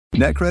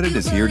NetCredit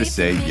is here to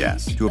say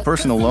yes to a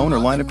personal loan or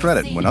line of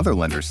credit when other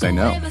lenders say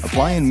no.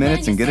 Apply in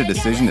minutes and get a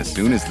decision as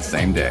soon as the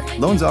same day.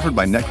 Loans offered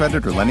by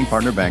NetCredit or lending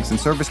partner banks and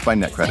serviced by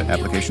NetCredit.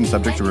 Application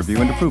subject to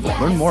review and approval.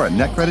 Learn more at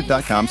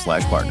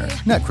netcredit.com/partner.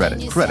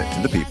 NetCredit. Credit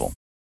to the people.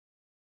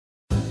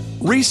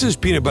 Reese's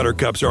peanut butter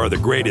cups are the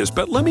greatest,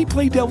 but let me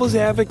play devil's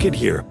advocate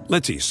here.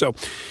 Let's see. So,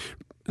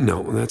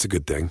 no, that's a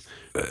good thing.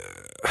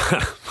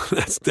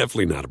 That's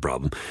definitely not a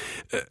problem.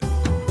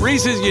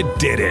 Reese's, you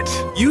did it.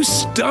 You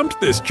stumped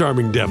this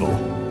charming devil. All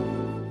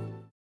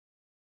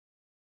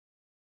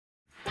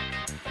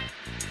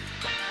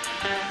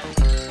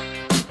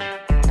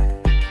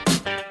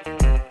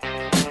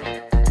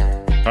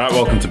right,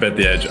 welcome to Bet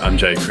the Edge. I'm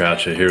Jay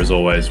Croucher, here as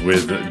always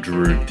with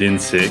Drew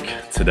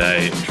Dinsick.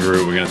 Today,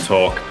 Drew, we're going to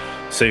talk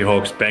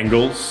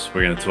Seahawks-Bengals.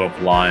 We're going to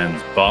talk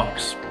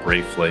Lions-Bucs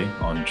briefly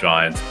on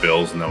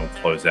Giants-Bills, and then we'll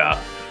close out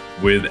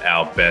with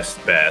our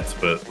best bets.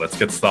 But let's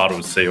get started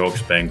with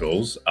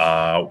Seahawks-Bengals.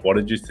 What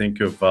did you think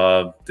of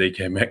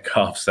DK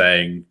Metcalf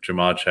saying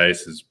Jamar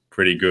Chase is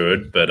pretty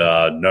good, but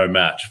no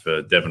match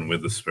for Devin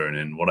Witherspoon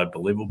in what I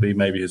believe will be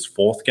maybe his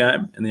fourth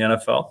game in the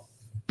NFL?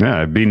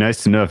 Yeah, it'd be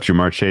nice to know if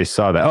Jamar Chase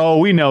saw that. Oh,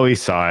 we know he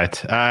saw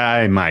it.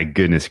 My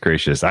goodness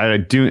gracious.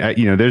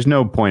 There's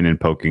no point in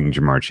poking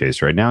Jamar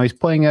Chase right now. He's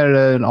playing at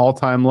an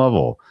all-time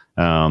level.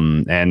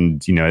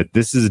 And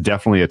this is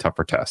definitely a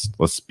tougher test.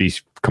 Let's be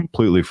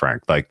completely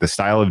frank. Like, the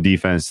style of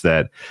defense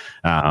that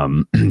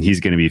he's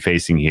going to be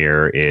facing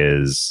here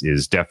is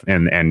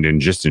definitely,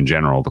 and just in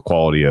general, the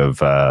quality of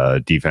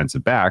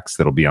defensive backs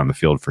that'll be on the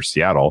field for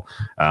Seattle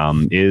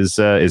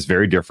is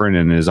very different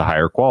and is a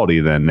higher quality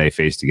than they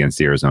faced against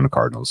the Arizona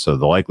Cardinals. So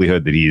the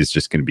likelihood that he's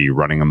just going to be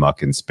running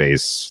amok in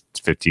space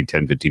 15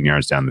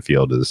 yards down the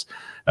field is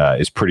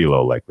pretty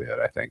low likelihood,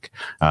 I think.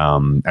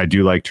 I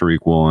do like Tariq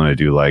Woolen. I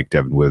do like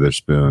Devin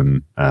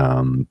Witherspoon.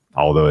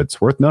 Although it's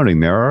worth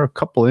noting there are a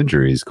couple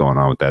injuries going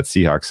on with that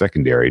Seahawks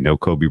secondary. No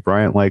Kobe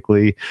Bryant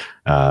likely.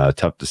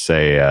 Tough to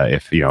say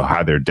if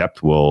how their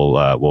depth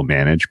will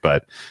manage,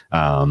 but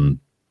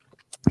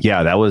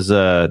yeah, that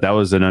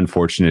was an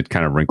unfortunate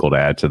kind of wrinkle to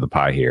add to the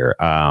pie here.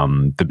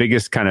 The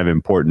biggest kind of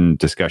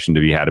important discussion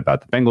to be had about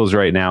the Bengals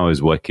right now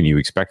is what can you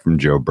expect from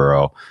Joe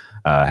Burrow?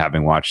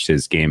 Having watched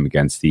his game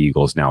against the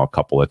Eagles now a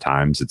couple of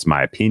times, it's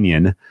my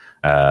opinion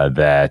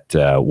that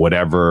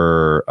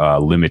whatever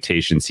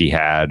limitations he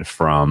had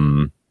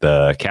from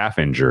the calf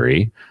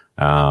injury,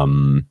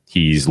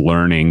 he's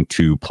learning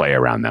to play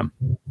around them.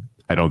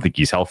 I don't think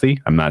he's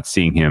healthy. I'm not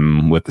seeing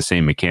him with the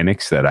same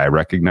mechanics that I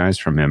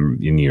recognized from him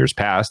in years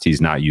past.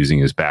 He's not using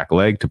his back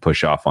leg to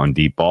push off on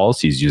deep balls.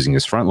 He's using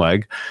his front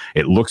leg.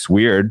 It looks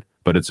weird,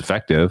 but it's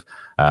effective.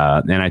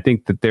 And I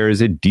think that there is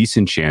a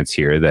decent chance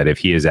here that if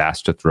he is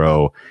asked to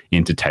throw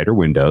into tighter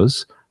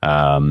windows,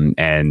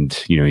 and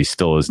he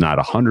still is not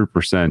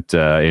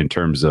 100% in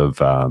terms of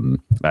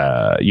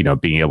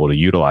being able to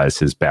utilize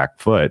his back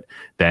foot,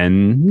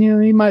 then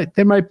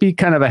there might be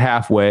kind of a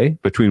halfway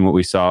between what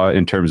we saw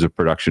in terms of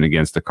production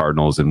against the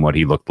Cardinals and what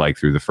he looked like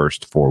through the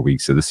first 4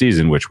 weeks of the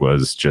season, which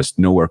was just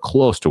nowhere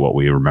close to what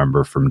we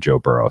remember from Joe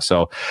Burrow.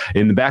 So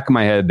in the back of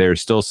my head,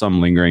 there's still some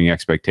lingering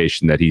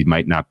expectation that he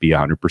might not be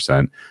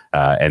 100%,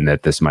 and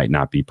that this might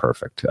not be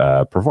perfect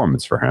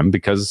performance for him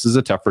because this is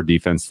a tougher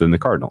defense than the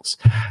Cardinals.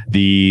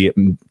 The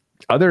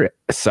other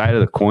side of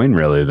the coin,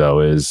 really, though,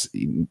 is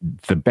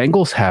the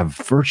Bengals have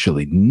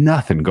virtually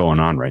nothing going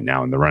on right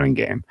now in the running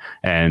game.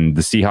 And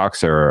the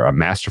Seahawks are a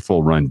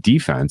masterful run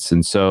defense.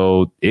 And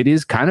so it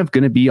is kind of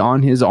going to be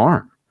on his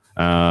arm.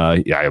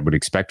 I would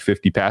expect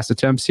 50 pass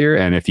attempts here.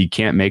 And if he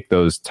can't make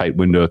those tight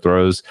window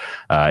throws,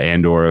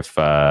 and or if,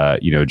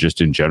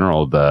 just in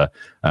general,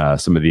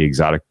 some of the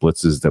exotic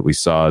blitzes that we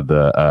saw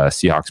the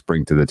Seahawks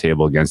bring to the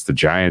table against the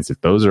Giants, if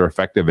those are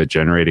effective at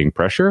generating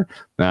pressure,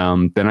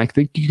 then I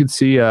think you could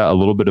see a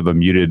little bit of a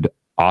muted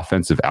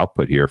offensive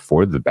output here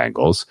for the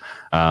Bengals.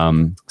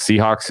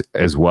 Seahawks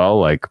as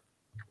well,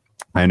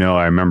 I know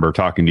I remember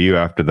talking to you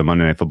after the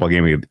Monday Night Football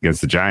game against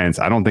the Giants.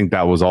 I don't think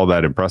that was all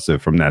that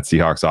impressive from that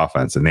Seahawks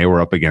offense, and they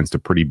were up against a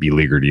pretty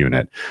beleaguered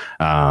unit.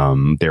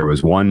 There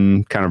was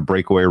one kind of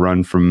breakaway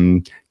run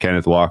from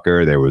Kenneth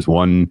Walker. There was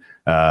one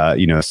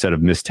set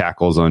of missed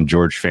tackles on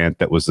George Fant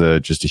that was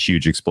just a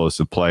huge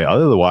explosive play.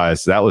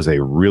 Otherwise, that was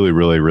a really,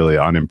 really, really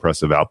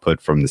unimpressive output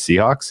from the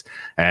Seahawks.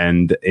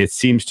 And it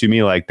seems to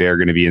me like they're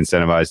going to be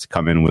incentivized to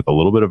come in with a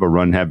little bit of a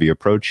run-heavy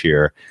approach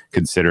here,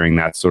 considering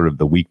that's sort of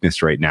the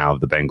weakness right now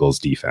of the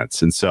Bengals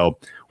defense. And so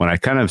when I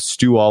kind of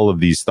stew all of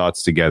these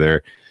thoughts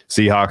together,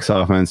 Seahawks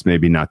offense,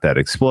 maybe not that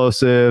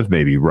explosive,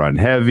 maybe run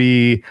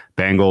heavy.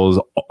 Bengals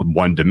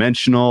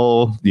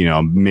one-dimensional.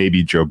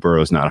 Maybe Joe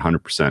Burrow's not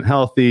 100%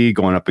 healthy,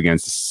 going up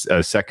against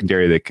a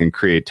secondary that can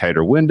create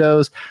tighter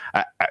windows.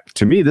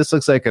 To me, this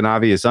looks like an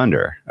obvious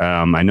under.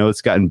 I know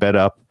it's gotten bet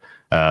up.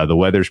 The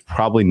weather's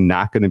probably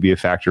not going to be a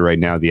factor right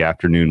now. The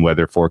afternoon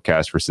weather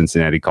forecast for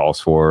Cincinnati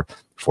calls for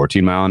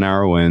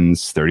 14-mile-an-hour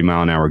winds,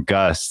 30-mile-an-hour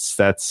gusts.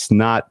 That's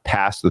not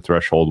past the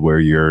threshold where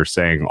you're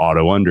saying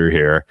auto under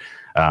here.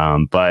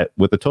 But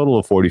with a total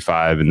of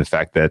 45 and the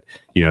fact that,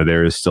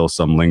 there is still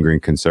some lingering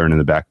concern in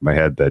the back of my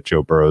head that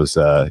Joe Burrow's,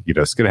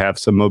 is going to have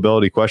some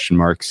mobility question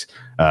marks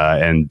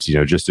and,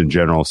 just in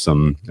general,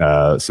 some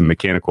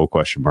mechanical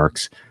question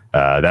marks.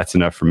 That's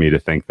enough for me to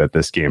think that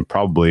this game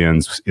probably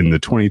ends in the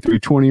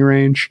 23-20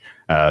 range.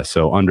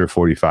 So under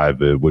 45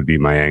 would be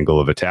my angle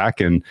of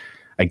attack. And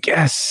I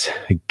guess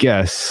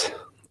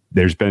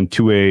there's been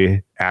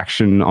two-way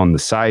action on the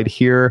side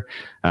here.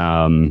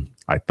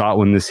 I thought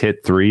when this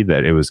hit 3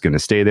 that it was going to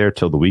stay there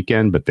till the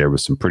weekend, but there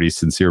was some pretty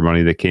sincere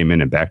money that came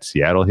in and back to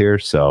Seattle here.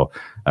 So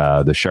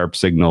the sharp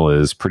signal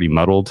is pretty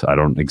muddled. I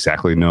don't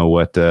exactly know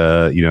what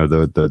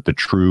the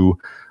true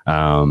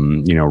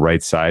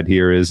right side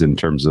here is in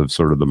terms of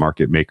sort of the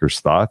market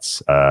maker's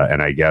thoughts.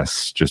 And I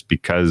guess just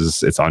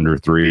because it's under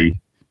 3,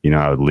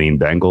 I would lean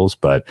Bengals,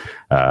 but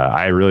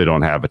I really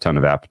don't have a ton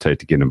of appetite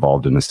to get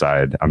involved in the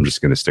side. I'm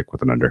just going to stick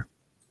with an under.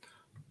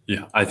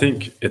 Yeah, I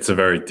think it's a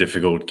very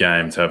difficult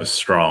game to have a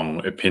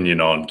strong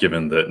opinion on,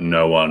 given that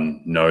no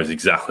one knows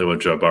exactly what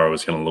Joe Burrow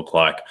is going to look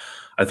like.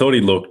 I thought he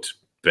looked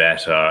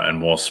better and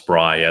more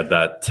spry. He had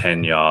that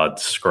 10-yard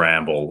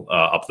scramble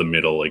up the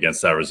middle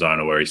against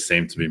Arizona where he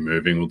seemed to be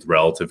moving with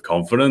relative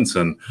confidence.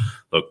 And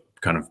look,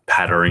 kind of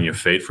pattering your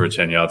feet for a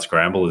 10-yard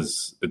scramble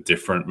is a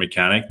different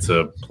mechanic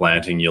to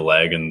planting your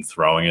leg and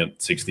throwing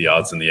it 60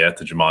 yards in the air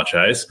to Jamar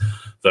Chase,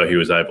 though he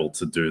was able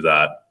to do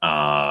that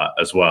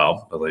as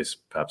well, at least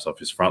perhaps off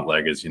his front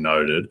leg, as you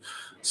noted.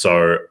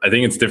 So I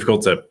think it's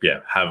difficult to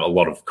have a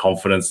lot of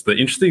confidence. The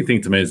interesting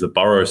thing to me is that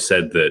Burrow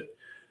said that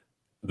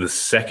the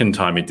second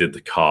time he did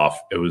the calf,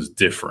 it was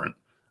different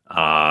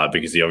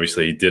because he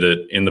obviously did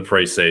it in the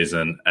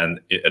preseason and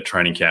at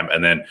training camp,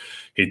 and then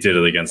he did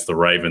it against the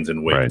Ravens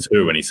in week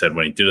 2. And he said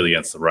when he did it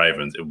against the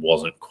Ravens, it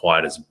wasn't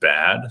quite as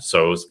bad.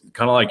 So it was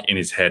kind of like in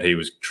his head, he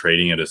was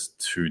treating it as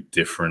 2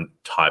 different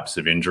types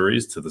of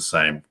injuries to the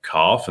same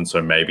calf. And so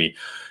maybe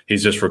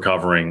he's just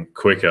recovering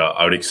quicker.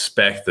 I would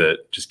expect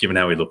that just given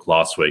how he looked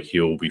last week, he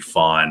will be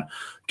fine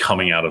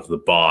coming out of the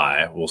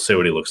bye. We'll see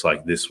what he looks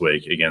like this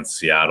week against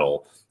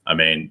Seattle. I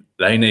mean,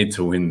 they need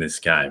to win this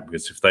game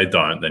because if they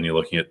don't, then you're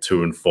looking at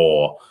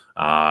 2-4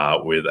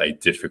 with a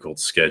difficult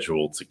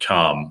schedule to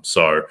come.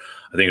 So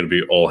I think it'll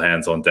be all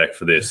hands on deck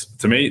for this.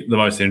 To me, the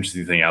most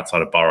interesting thing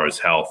outside of Burrow's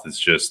health is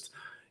just,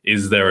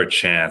 is there a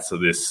chance that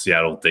this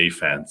Seattle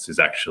defense is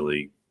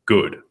actually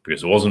good?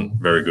 Because it wasn't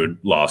very good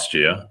last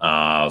year. It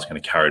was kind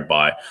of carried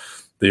by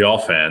the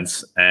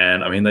offense.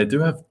 And, I mean, they do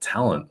have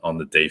talent on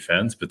the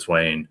defense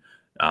between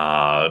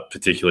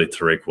particularly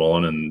Tariq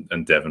Woolen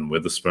and Devin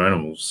Witherspoon,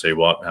 and we'll see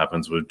what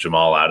happens with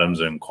Jamal Adams.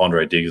 And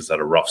Quandre Diggs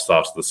had a rough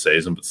start to the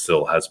season, but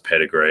still has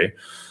pedigree.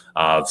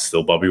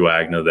 Still Bobby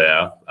Wagner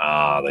there.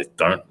 They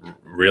don't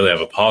really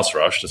have a pass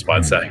rush,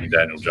 despite sacking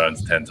Daniel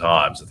Jones 10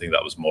 times. I think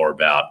that was more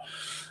about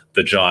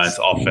the Giants'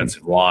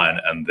 offensive line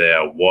and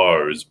their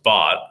woes.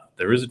 But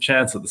there is a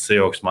chance that the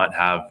Seahawks might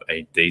have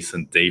a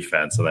decent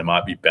defense, so they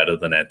might be better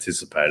than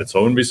anticipated. So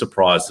I wouldn't be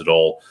surprised at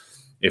all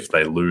if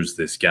they lose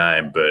this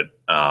game, but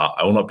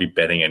I will not be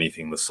betting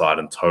anything the side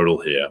and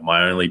total here.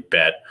 My only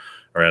bet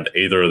around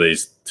either of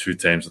these two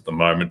teams at the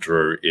moment,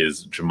 Drew,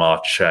 is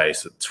Jamar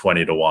Chase at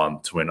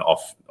 20-1 to win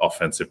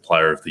Offensive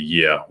Player of the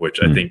Year, which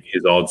I think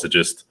his odds are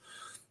just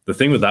 – the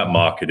thing with that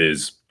market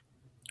is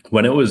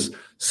when it was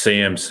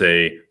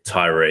CMC,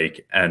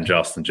 Tyreek, and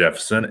Justin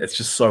Jefferson, it's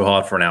just so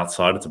hard for an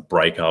outsider to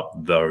break up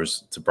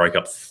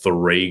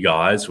 3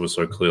 guys who are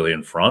so clearly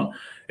in front.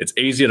 It's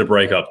easier to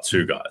break up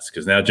 2 guys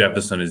because now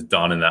Jefferson is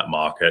done in that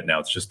market. Now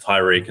it's just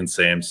Tyreek and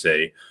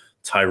CMC.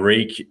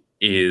 Tyreek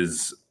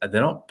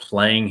they're not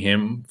playing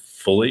him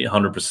fully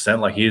 100%.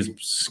 Like he is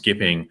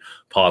skipping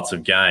parts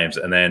of games.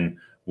 And then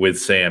with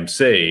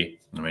CMC,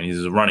 I mean,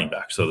 he's a running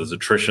back. So there's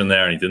attrition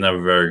there, and he didn't have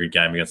a very good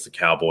game against the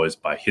Cowboys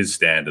by his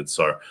standards.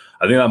 So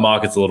I think that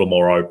market's a little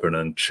more open,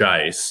 and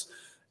Chase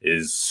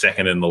is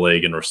second in the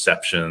league in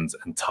receptions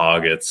and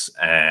targets.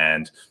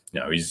 And,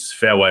 he's a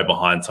fair way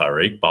behind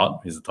Tyreek, but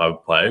he's the type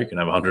of player who can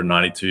have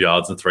 192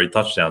 yards and 3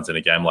 touchdowns in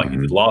a game like he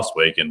did last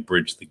week and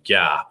bridge the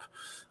gap.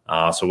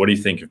 So what do you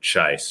think of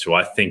Chase, who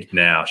I think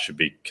now should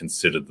be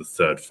considered the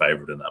 3rd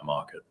favorite in that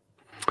market?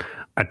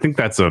 I think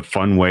that's a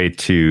fun way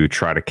to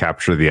try to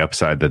capture the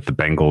upside that the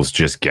Bengals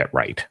just get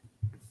right.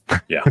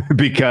 Yeah.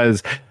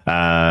 Because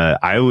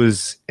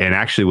and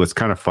actually what's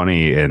kind of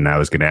funny, and I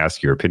was going to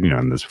ask your opinion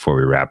on this before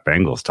we wrap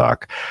Bengals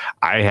talk,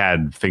 I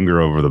had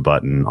finger over the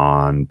button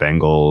on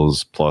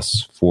Bengals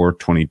plus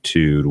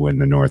 422 to win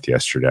the North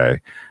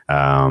yesterday.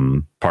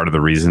 Part of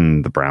the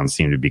reason the Browns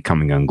seem to be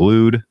coming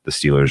unglued, the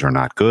Steelers are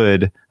not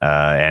good,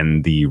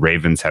 and the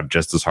Ravens have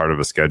just as hard of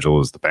a schedule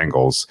as the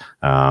Bengals,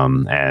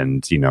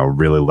 and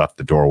really left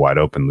the door wide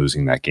open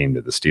losing that game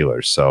to the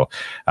Steelers. So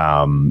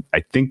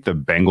I think the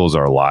Bengals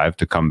are alive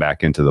to come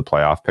back into the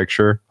playoff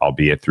picture,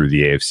 albeit through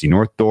the AFC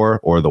North door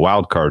or the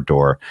wild card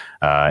door.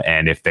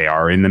 And if they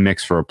are in the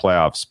mix for a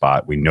playoff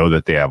spot, we know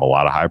that they have a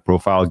lot of high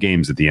profile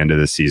games at the end of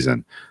the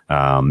season.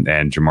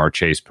 And Jamar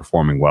Chase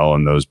performing well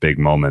in those big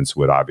moments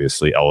would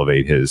obviously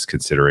elevate his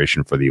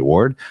consideration for the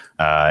award.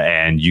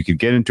 And you could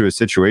get into a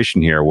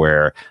situation here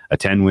where a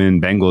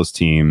 10-win Bengals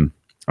team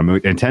I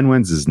mean, and 10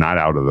 wins is not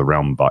out of the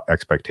realm of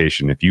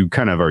expectation. If you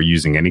kind of are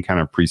using any kind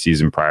of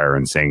preseason prior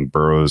and saying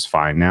Burrow's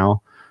fine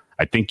now,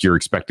 I think you're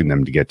expecting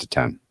them to get to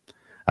 10.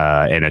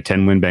 And a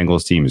 10-win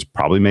Bengals team is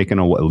probably making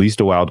at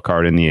least a wild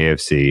card in the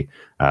AFC.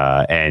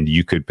 And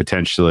you could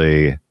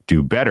potentially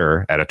do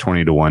better at a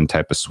 20-1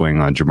 type of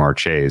swing on Jamar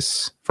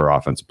Chase for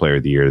Offensive Player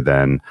of the Year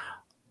than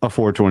a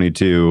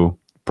 422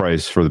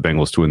 price for the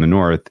Bengals to win the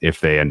North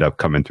if they end up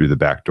coming through the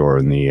back door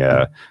in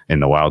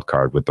the wild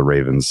card, with the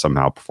Ravens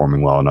somehow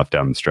performing well enough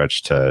down the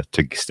stretch to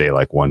stay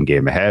like one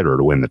game ahead or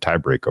to win the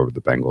tiebreak over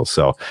the Bengals.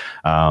 So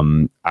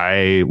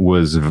I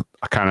was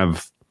kind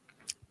of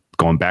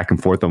going back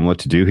and forth on what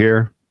to do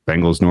here.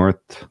 Bengals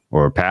North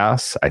or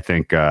pass. I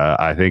think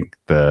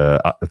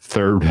the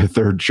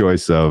third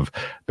choice of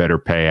better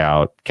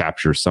payout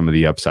captures some of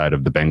the upside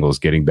of the Bengals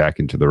getting back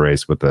into the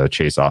race with the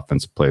Chase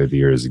Offensive Player of the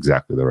Year is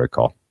exactly the right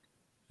call.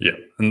 Yeah,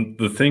 and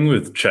the thing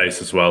with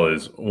Chase as well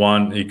is,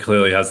 one, he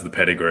clearly has the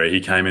pedigree. He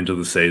came into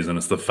the season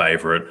as the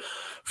favorite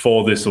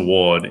for this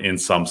award in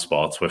some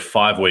spots. We're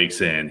 5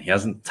 weeks in. He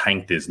hasn't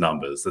tanked his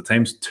numbers. The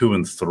team's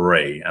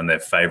 2-3, and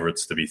they're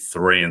favorites to be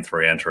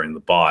 3-3 entering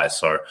the bye.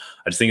 So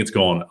I just think it's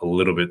gone a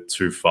little bit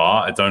too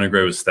far. I don't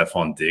agree with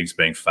Stephon Diggs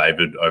being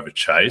favored over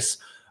Chase.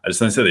 I just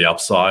don't see the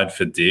upside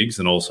for Diggs,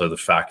 and also the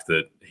fact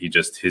that he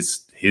just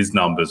his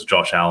numbers,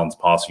 Josh Allen's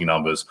passing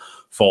numbers,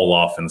 fall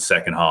off in the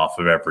second half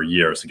of every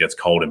year as it gets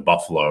cold in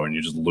Buffalo, and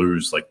you just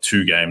lose like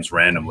 2 games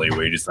randomly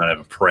where you just don't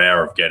have a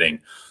prayer of getting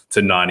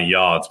to 90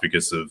 yards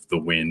because of the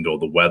wind or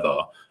the weather.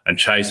 And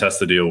Chase has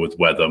to deal with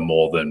weather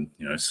more than,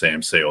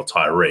 CMC or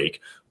Tyreek.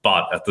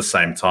 But at the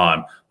same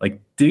time, like,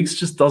 Diggs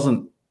just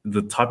doesn't,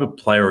 the type of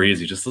player he is,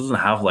 he just doesn't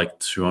have like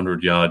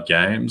 200-yard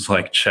games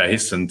like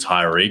Chase and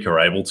Tyreek are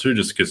able to,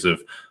 just because of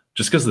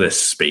their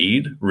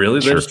speed. Really,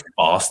 they're just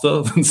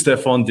faster than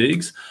Stephon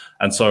Diggs.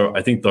 And so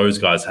I think those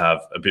guys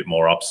have a bit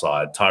more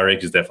upside.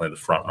 Tyreek is definitely the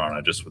front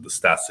runner just with the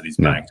stats that he's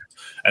banked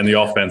and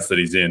the offense that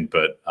he's in.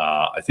 But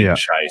I think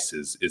Chase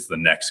is the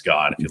next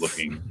guy. And if you're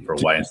looking for a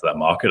way into that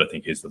market, I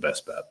think he's the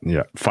best bet.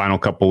 Yeah. Final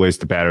couple ways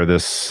to batter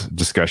this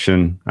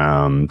discussion.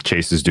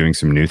 Chase is doing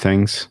some new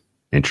things.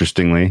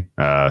 Interestingly,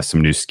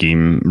 some new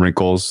scheme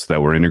wrinkles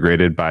that were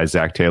integrated by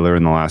Zach Taylor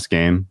in the last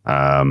game.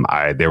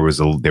 There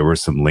were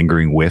some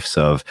lingering whiffs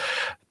of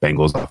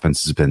Bengals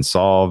offense has been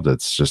solved.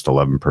 It's just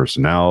 11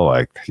 personnel.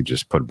 Like, he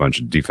just put a bunch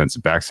of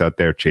defensive backs out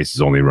there. Chase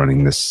is only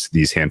running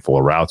these handful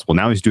of routes. Well,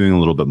 now he's doing a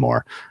little bit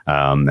more.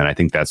 And I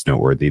think that's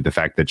noteworthy. The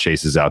fact that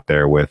Chase is out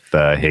there with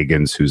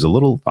Higgins, who's a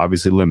little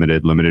obviously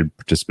limited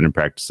participant in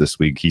practice this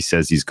week. He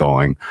says he's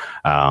going.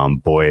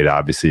 Boyd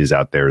obviously is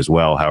out there as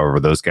well. However,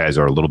 those guys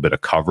are a little bit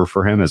of cover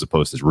for him as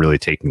opposed to really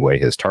taking away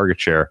his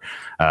target share.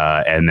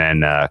 And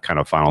then kind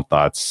of final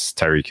thoughts,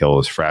 Tyreek Hill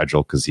is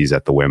fragile because he's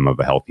at the whim of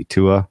a healthy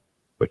Tua,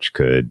 which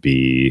could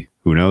be,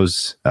 who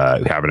knows?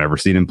 We haven't ever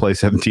seen him play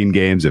 17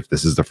 games. If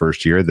this is the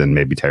first year, then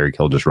maybe Tyreek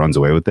Hill just runs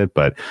away with it.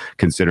 But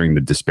considering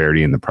the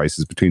disparity in the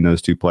prices between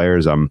those two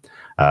players,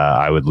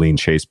 I would lean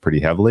Chase pretty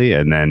heavily.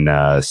 And then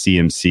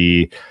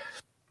CMC,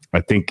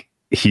 I think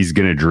he's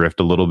going to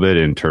drift a little bit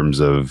in terms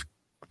of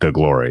the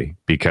glory,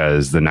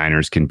 because the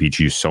Niners can beat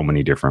you so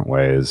many different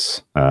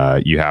ways.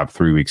 You have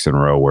 3 weeks in a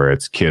row where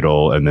it's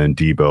Kittle and then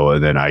Debo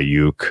and then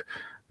Ayuk.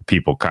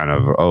 People kind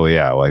of,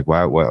 like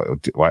why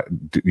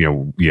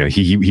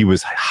he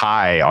was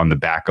high on the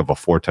back of a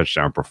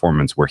 4-touchdown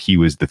performance where he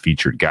was the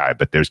featured guy,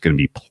 but there's going to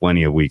be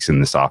plenty of weeks in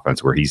this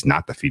offense where he's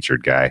not the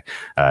featured guy,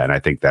 and I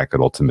think that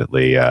could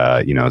ultimately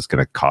it's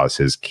going to cause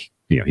he's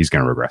going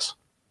to regress.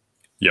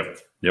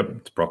 Yep,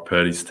 it's Brock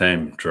Purdy's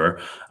team, Drew.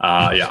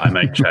 I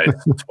make Chase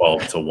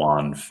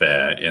 12-1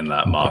 fair in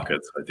that market.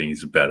 So I think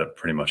he's a bet at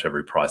pretty much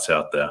every price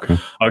out there.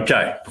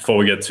 Okay, before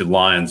we get to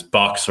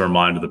Lions-Bucs, a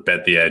reminder that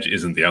Bet the Edge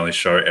isn't the only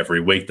show every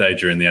weekday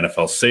during the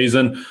NFL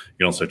season. You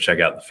can also check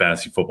out the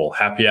Fantasy Football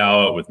Happy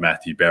Hour with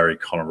Matthew Berry,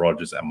 Connor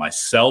Rogers, and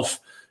myself.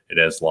 It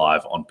airs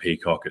live on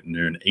Peacock at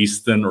noon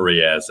Eastern,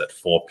 re-airs at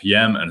 4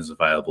 p.m. and is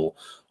available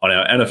on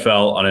our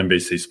NFL on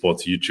NBC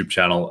Sports YouTube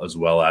channel, as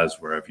well as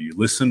wherever you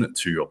listen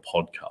to your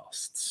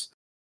podcasts.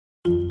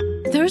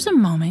 There's a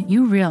moment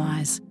you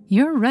realize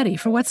you're ready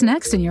for what's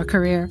next in your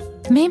career.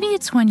 Maybe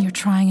it's when you're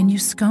trying a new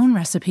scone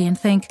recipe and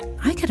think,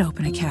 I could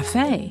open a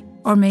cafe.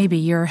 Or maybe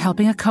you're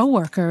helping a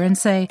coworker and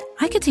say,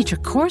 I could teach a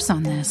course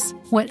on this.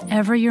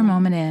 Whatever your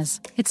moment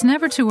is, it's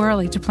never too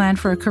early to plan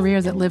for a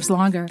career that lives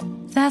longer.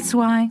 That's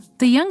why,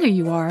 the younger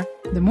you are,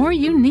 the more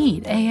you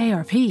need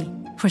AARP.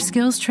 For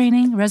skills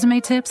training, resume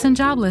tips, and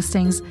job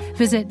listings,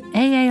 visit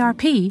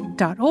aarp.org/work.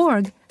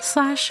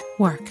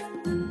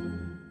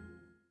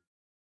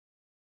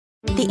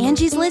 The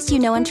Angie's List you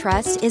know and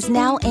trust is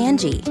now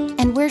Angie,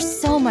 and we're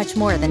so much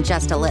more than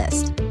just a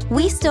list.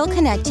 We still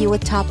connect you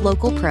with top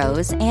local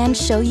pros and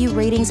show you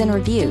ratings and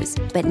reviews,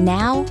 but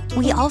now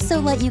we also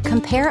let you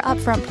compare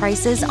upfront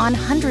prices on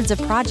hundreds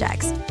of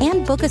projects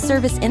and book a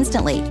service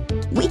instantly.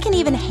 We can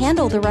even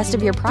handle the rest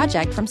of your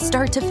project from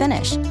start to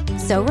finish.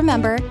 So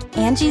remember,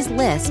 Angie's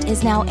List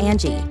is now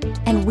Angie,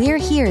 and we're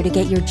here to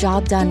get your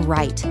job done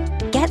right.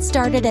 Get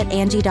started at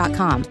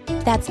Angie.com.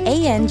 That's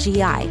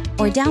ANGI,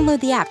 or download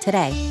the app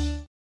today.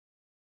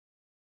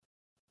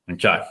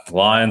 Okay,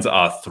 Lions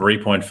are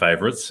 3-point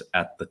favorites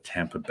at the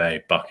Tampa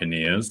Bay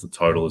Buccaneers. The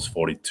total is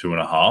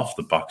 42.5.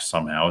 The Bucs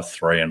somehow are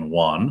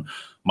 3-1.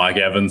 Mike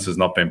Evans has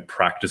not been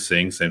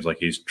practicing. Seems like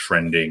he's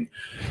trending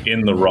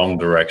in the wrong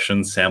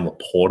direction. Sam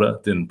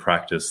Laporta didn't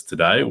practice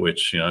today,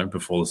 which,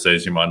 before the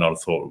season you might not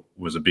have thought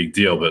was a big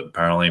deal, but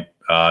apparently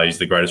he's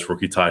the greatest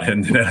rookie tight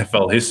end in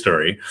NFL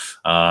history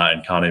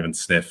and can't even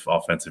sniff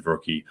Offensive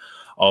Rookie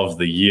of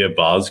the Year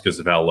buzz because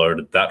of how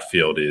loaded that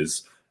field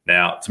is.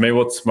 Now, to me,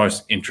 what's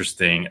most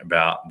interesting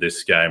about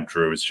this game,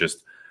 Drew, is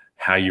just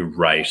how you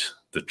rate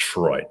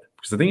Detroit.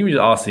 Because I think if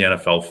you ask the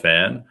NFL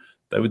fan,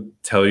 they would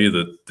tell you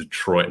that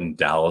Detroit and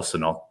Dallas are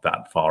not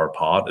that far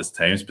apart as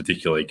teams,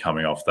 particularly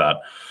coming off that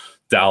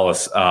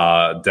Dallas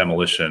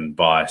demolition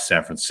by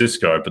San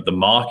Francisco. But the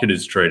market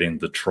is treating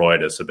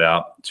Detroit as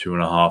about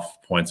 2.5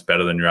 points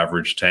better than your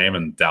average team,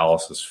 and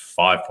Dallas is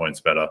 5 points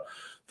better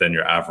than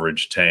your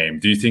average team.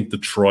 Do you think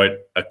Detroit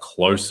are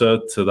closer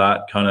to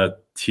that kind of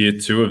tier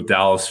 2 of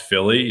Dallas,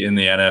 Philly in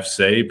the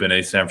NFC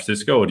beneath San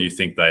Francisco, or do you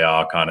think they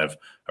are kind of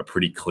a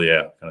pretty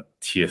clear kind of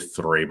tier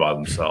 3 by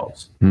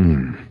themselves?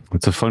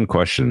 It's a fun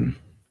question.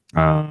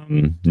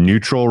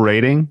 Neutral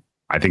rating,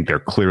 I think they're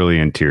clearly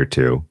in tier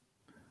 2.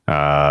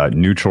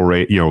 Neutral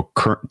rate,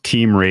 current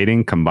team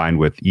rating combined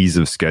with ease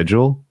of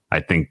schedule, I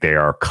think they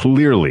are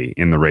clearly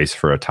in the race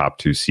for a top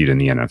 2 seed in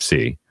the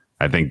NFC.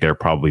 I think they're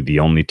probably the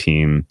only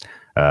team.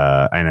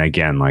 And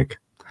again,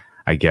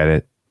 I get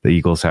it. The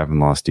Eagles haven't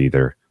lost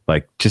either.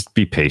 Just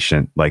be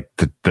patient.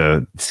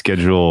 The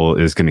schedule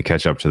is going to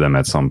catch up to them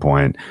at some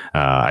point.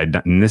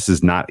 And this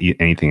is not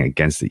anything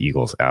against the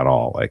Eagles at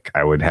all.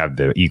 I would have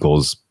the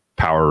Eagles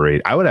power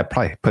rate. I would have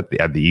probably put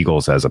the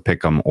Eagles as a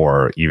pick'em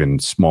or even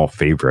small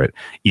favorite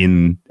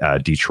in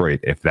Detroit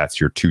if that's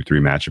your 2-3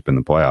 matchup in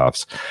the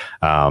playoffs.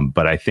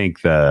 But I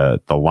think the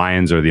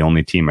Lions are the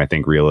only team I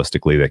think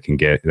realistically that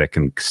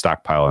can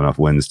stockpile enough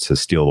wins to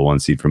steal the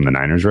 1 seed from the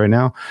Niners right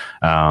now.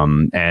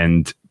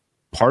 And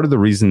part of the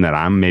reason that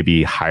I'm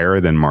maybe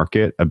higher than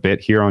market a bit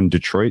here on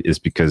Detroit is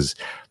because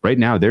right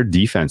now their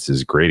defense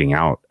is grading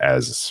out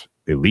as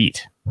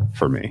elite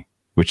for me,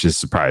 which is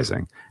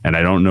surprising. And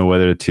I don't know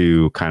whether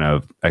to kind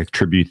of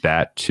attribute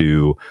that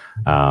to,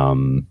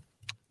 who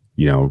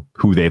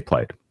they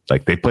played.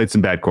 They played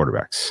some bad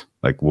quarterbacks.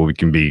 We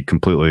can be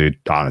completely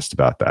honest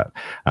about that.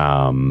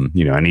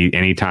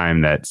 Any time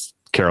that's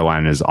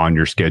Carolina is on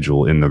your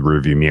schedule in the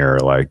rearview mirror,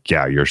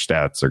 your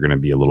stats are going to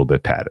be a little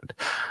bit padded.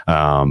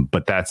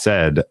 But that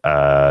said,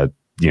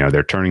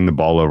 they're turning the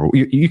ball over.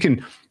 You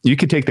can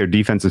take their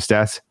defensive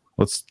stats.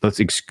 Let's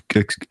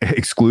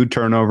exclude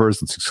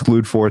turnovers. Let's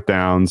exclude fourth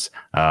downs.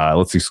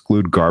 Let's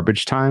exclude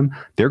garbage time.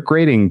 They're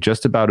grading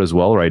just about as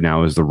well right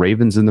now as the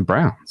Ravens and the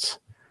Browns.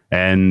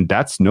 And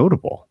that's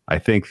notable. I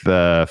think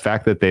the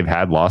fact that they've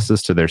had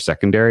losses to their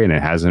secondary and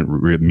it hasn't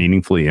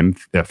meaningfully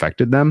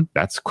affected them,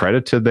 that's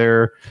credit to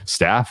their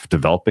staff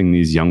developing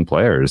these young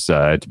players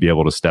to be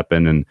able to step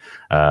in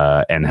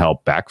and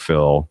help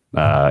backfill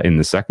in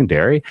the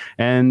secondary.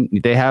 And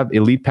they have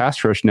elite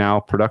pass rush now,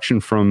 production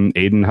from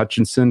Aiden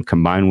Hutchinson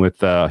combined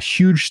with a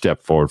huge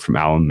step forward from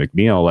Alan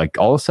McNeil.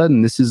 All of a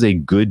sudden, this is a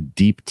good,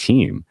 deep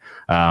team.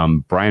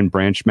 Brian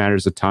Branch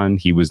matters a ton.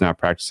 He was not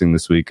practicing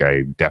this week.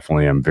 I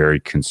definitely am very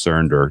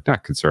concerned, or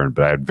not concerned,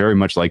 but I'd very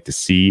much like to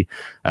see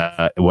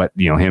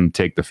him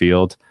take the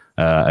field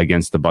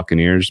against the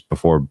Buccaneers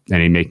before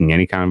making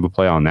any kind of a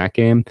play on that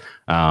game.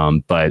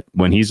 But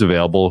when he's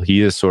available,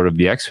 he is sort of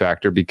the X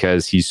factor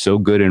because he's so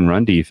good in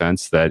run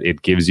defense that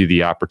it gives you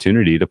the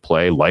opportunity to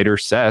play lighter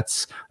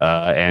sets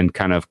and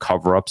kind of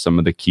cover up some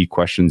of the key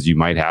questions you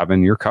might have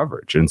in your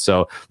coverage. And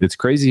so it's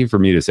crazy for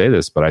me to say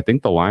this, but I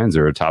think the Lions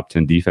are a top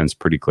 10 defense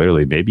pretty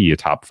clearly, maybe a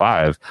top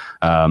 5.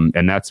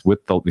 And that's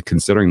with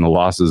considering the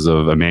losses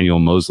of Emmanuel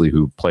Mosley,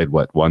 who played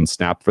one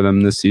snap for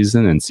them this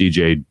season, and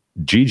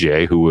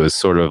GJ, who was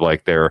sort of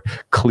their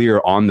clear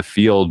on the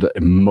field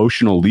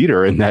emotional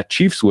leader in that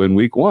Chiefs win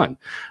week 1.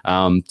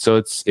 So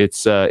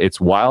it's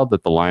wild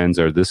that the Lions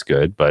are this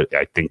good, but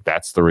I think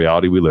that's the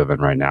reality we live in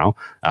right now.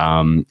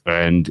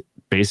 And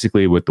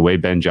basically with the way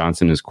Ben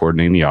Johnson is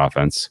coordinating the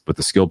offense, with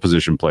the skill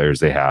position players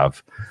they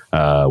have,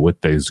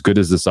 with as good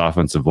as this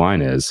offensive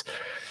line is,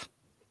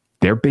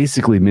 they're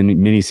basically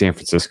mini San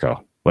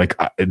Francisco.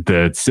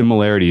 The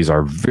similarities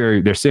are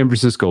they're San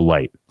Francisco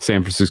light,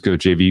 San Francisco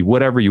JV,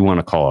 whatever you want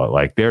to call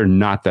it. They're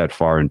not that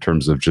far in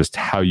terms of just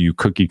how you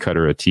cookie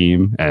cutter a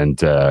team and,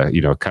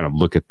 kind of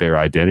look at their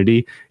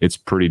identity. It's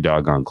pretty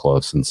doggone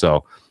close. And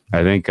so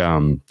I think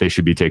they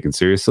should be taken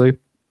seriously.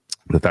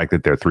 The fact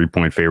that they're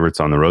 3-point favorites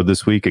on the road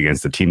this week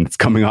against a team that's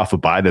coming off a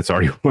bye that's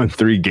already won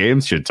 3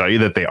 games should tell you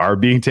that they are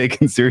being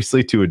taken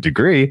seriously to a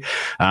degree.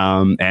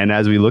 And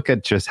as we look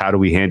at just how do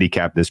we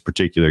handicap this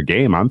particular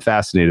game, I'm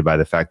fascinated by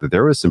the fact that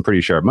there was some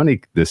pretty sharp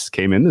money. This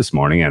came in this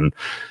morning and,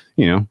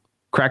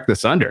 cracked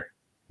this under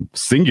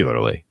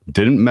singularly.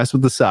 Didn't mess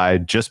with the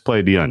side, just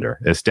played the under.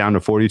 It's down to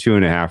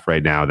 42.5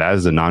 right now. That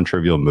is a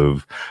non-trivial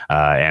move.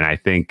 And I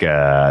think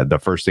the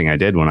first thing I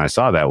did when I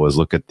saw that was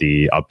look at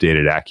the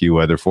updated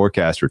AccuWeather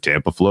forecast for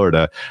Tampa,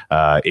 Florida.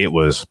 It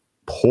was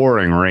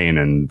pouring rain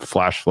and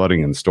flash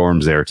flooding and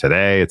storms there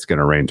today. It's going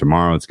to rain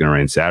tomorrow. It's going to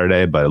rain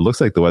Saturday, but it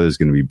looks like the weather's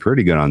going to be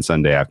pretty good on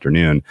Sunday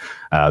afternoon.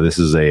 This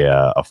is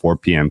a 4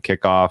 p.m.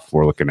 kickoff.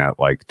 We're looking at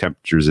like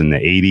temperatures in the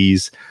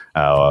 80s,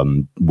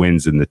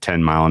 winds in the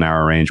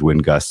 10-mile-an-hour range,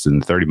 wind gusts in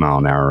the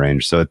 30-mile-an-hour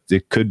range. So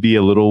it could be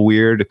a little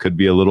weird. It could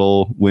be a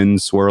little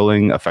wind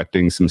swirling,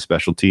 affecting some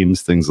special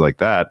teams, things like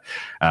that.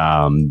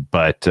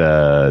 But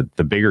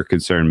the bigger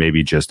concern may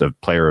be just of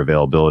player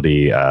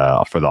availability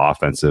for the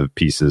offensive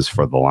pieces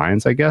for the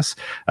Lions, I guess.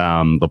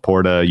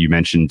 Laporta, you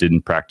mentioned,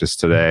 didn't practice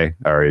today,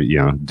 or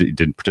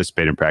didn't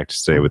participate in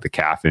practice today with the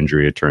calf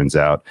injury, it turns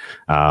out.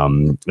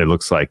 It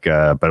looks like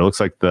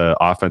the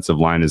offensive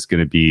line is going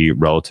to be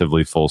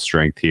relatively full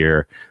strength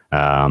here.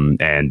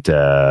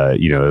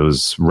 It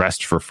was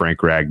rest for Frank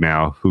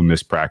Ragnow, who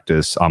missed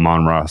practice.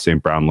 Amon-Ra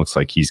St. Brown looks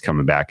like he's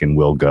coming back and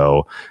will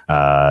go.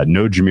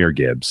 No Jahmyr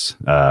Gibbs,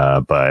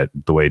 but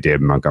the way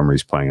David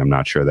Montgomery's playing, I'm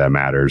not sure that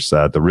matters.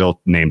 The real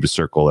name to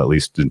circle, at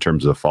least in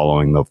terms of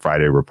following the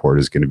Friday report,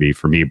 is going to be,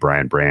 for me,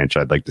 Brian Branch.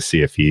 I'd like to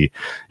see if he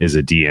is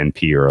a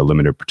DNP or a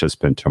limited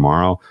participant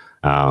tomorrow,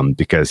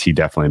 because he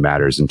definitely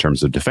matters in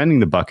terms of defending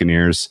the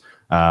Buccaneers.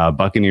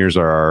 Buccaneers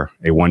are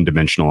a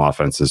one-dimensional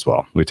offense as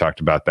well. We talked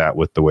about that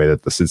with the way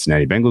that the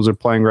Cincinnati Bengals are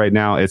playing right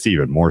now. It's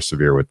even more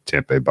severe with the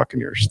Tampa Bay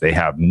Buccaneers. They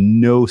have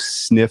no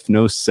sniff,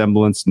 no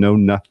semblance, no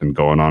nothing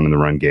going on in the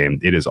run game.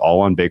 It is all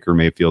on Baker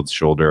Mayfield's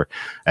shoulder.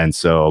 And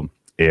so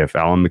if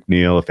Alan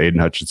McNeil, if Aiden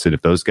Hutchinson,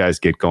 if those guys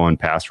get going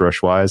pass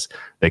rush-wise,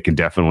 they can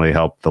definitely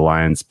help the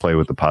Lions play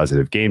with a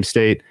positive game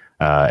state.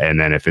 And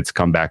then if it's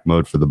comeback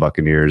mode for the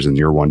Buccaneers and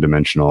you're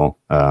one-dimensional,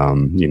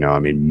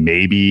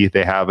 maybe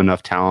they have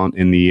enough talent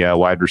in the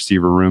wide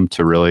receiver room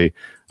to really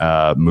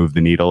move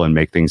the needle and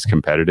make things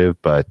competitive.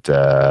 But,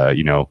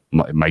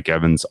 Mike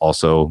Evans,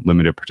 also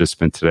limited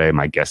participant today.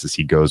 My guess is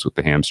he goes with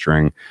the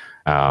hamstring.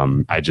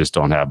 I just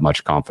don't have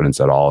much confidence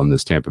at all in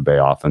this Tampa Bay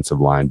offensive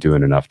line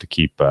doing enough to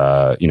keep,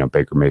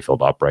 Baker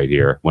Mayfield upright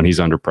here. When he's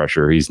under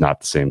pressure, he's not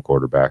the same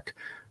quarterback.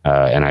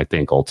 And I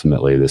think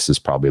ultimately this is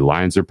probably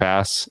Lions or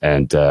pass.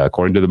 And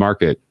according to the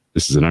market,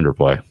 this is an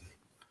underplay.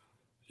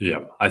 Yeah,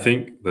 I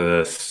think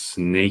the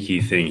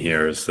sneaky thing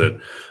here is that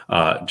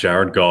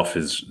Jared Goff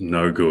is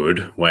no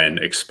good when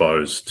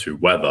exposed to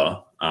weather.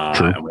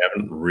 And we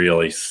haven't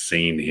really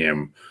seen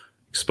him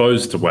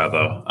exposed to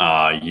weather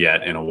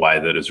yet in a way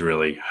that has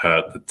really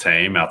hurt the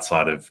team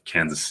outside of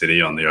Kansas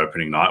City on the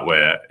opening night,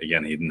 where,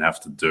 again, he didn't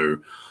have to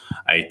do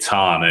a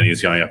ton. And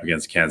he's going up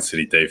against Kansas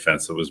City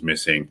defense that was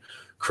missing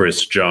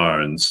Chris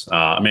Jones.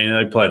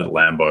 They played at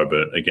Lambeau,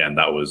 but again,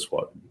 that was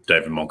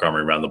David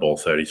Montgomery ran the ball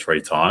 33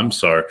 times.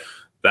 So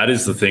that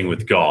is the thing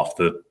with Goff.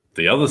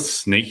 The other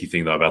sneaky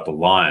thing, though, about the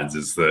Lions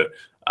is that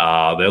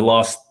their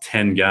last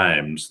 10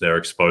 games, they're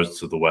exposed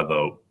to the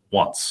weather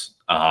once.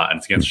 And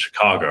it's against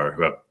Chicago,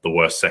 who have the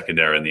worst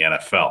secondary in the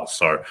NFL.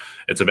 So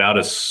it's about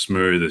as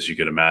smooth as you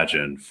could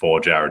imagine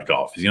for Jared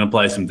Goff. He's going to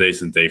play some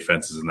decent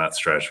defenses in that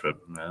stretch, but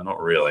not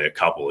really a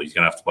couple. He's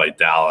going to have to play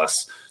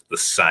Dallas, the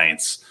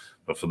Saints.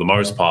 But for the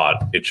most part,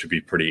 it should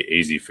be pretty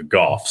easy for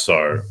Goff.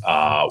 So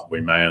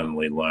we may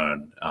only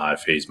learn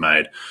if he's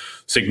made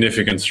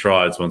significant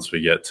strides once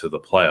we get to the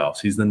playoffs.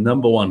 He's the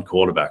number one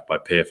quarterback by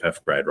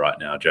PFF grade right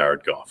now,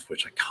 Jared Goff,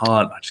 which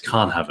I just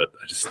can't have it.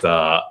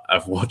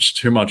 I've watched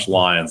too much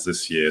Lions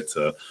this year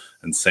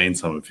and seen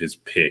some of his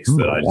picks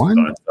that I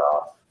just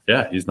don't.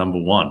 Yeah, he's number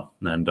one,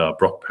 and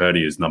Brock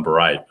Purdy is number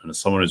 8. And as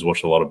someone who's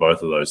watched a lot of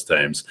both of those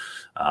teams,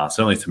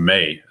 certainly to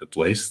me, at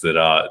least, that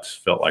it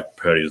felt like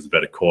Purdy was the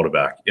better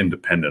quarterback,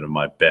 independent of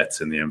my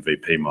bets in the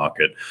MVP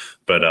market.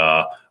 But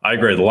I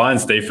agree. The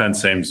Lions'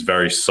 defense seems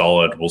very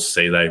solid. We'll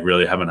see. They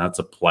really haven't had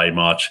to play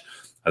much.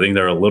 I think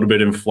they're a little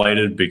bit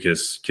inflated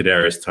because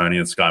Kadarius Toney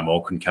and Sky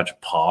Moore couldn't catch a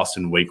pass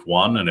in week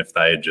 1, and if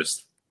they had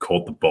just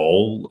caught the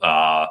ball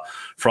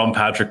from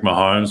Patrick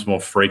Mahomes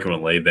more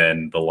frequently,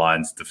 then the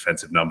Lions'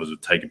 defensive numbers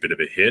would take a bit of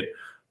a hit.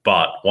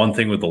 But one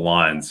thing with the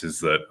Lions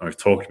is that, we've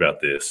talked about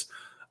this,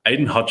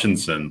 Aiden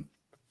Hutchinson,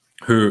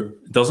 who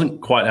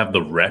doesn't quite have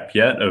the rep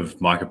yet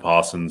of Micah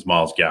Parsons,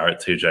 Myles Garrett,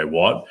 TJ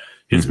Watt,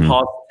 his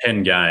past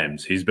 10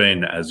 games, he's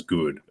been as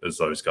good as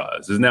those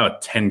guys. There's now a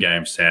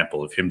 10-game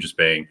sample of him just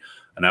being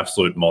an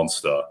absolute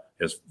monster.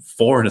 He has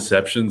 4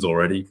 interceptions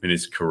already in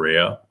his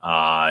career.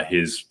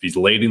 He's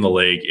leading the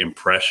league in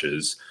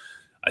pressures.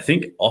 I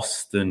think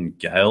Austin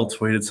Gale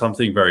tweeted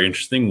something very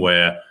interesting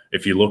where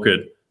if you look at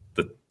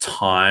the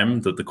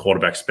time that the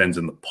quarterback spends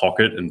in the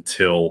pocket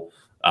until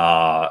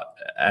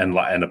and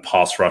a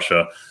pass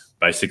rusher,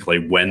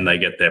 basically when they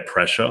get their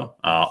pressure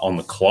on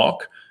the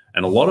clock.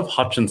 And a lot of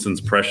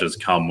Hutchinson's pressures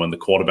come when the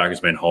quarterback has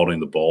been holding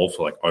the ball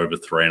for like over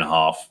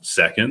 3.5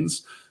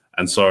 seconds.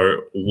 And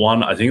so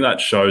I think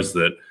that shows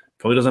that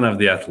probably doesn't have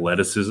the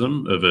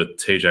athleticism of a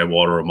TJ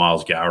Watt or a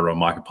Myles Garrett or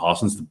Micah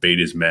Parsons to beat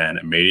his man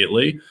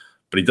immediately.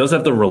 But he does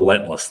have the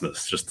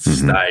relentlessness just to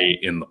stay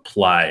in the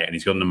play. And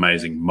he's got an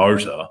amazing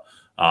motor.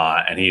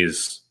 And he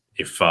is,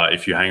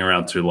 if you hang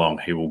around too long,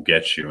 he will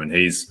get you. And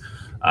he's,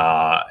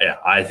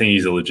 I think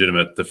he's a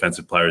legitimate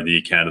defensive player of the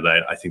year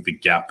candidate. I think the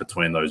gap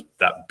between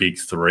that big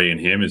 3 and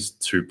him is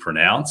too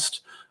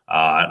pronounced.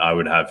 I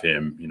would have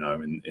him,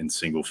 in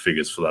single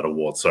figures for that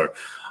award. So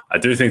I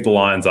do think the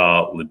Lions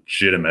are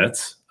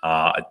legitimate.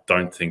 I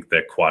don't think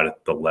they're quite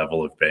at the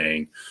level of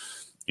being,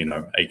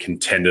 a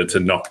contender to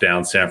knock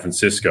down San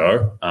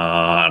Francisco.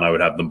 And I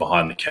would have them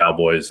behind the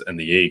Cowboys and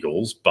the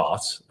Eagles.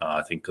 But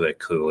I think they're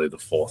clearly the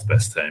fourth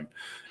best team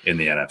in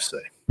the NFC.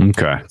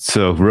 Okay.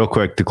 So real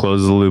quick to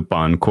close the loop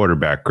on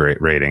quarterback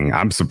rating,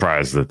 I'm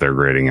surprised that they're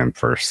grading him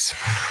first.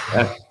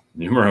 Yeah.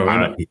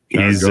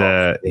 He's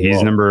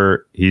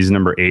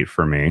number 8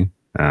 for me.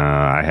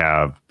 I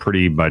have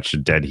pretty much a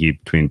dead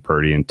heat between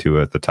Purdy and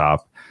Tua at the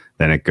top.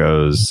 Then it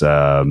goes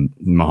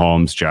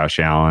Mahomes, Josh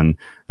Allen.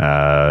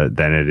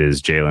 Then it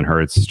is Jalen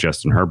Hurts,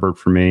 Justin Herbert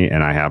for me,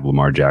 and I have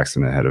Lamar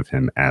Jackson ahead of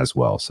him as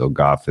well. So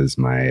Goff is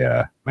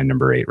my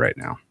number 8 right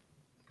now.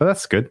 But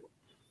that's good.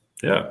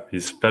 Yeah,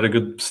 he's had a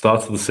good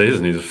start to the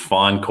season. He's a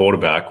fine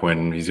quarterback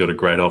when he's got a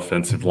great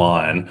offensive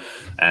line,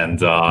 and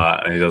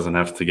he doesn't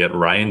have to get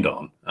rained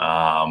on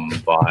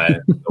by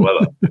the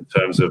weather. In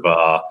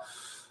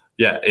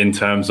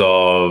terms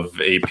of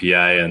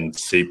EPA and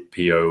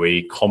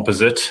CPOE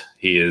composite,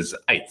 he is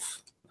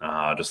 8th,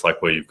 just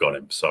like where you've got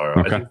him. So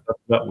okay. I think that's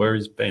about where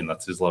he's been.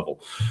 That's his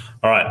level.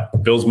 All right,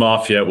 Bills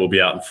Mafia will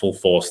be out in full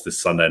force this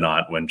Sunday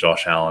night when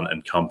Josh Allen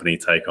and company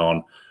take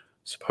on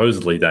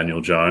supposedly Daniel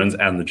Jones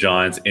and the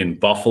Giants in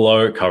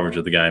Buffalo. Coverage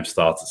of the game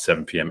starts at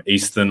 7 p.m.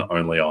 Eastern,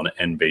 only on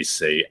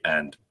NBC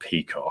and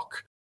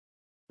Peacock.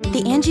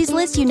 The Angie's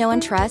List you know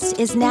and trust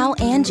is now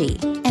Angie,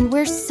 and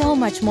we're so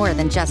much more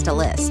than just a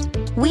list.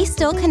 We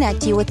still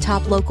connect you with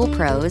top local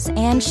pros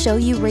and show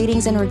you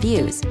ratings and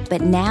reviews, but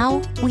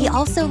now we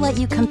also let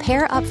you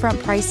compare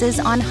upfront prices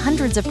on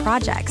hundreds of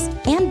projects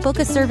and book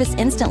a service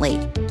instantly.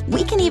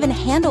 We can even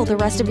handle the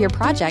rest of your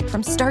project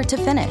from start to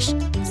finish.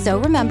 So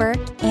remember,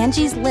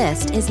 Angie's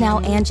List is now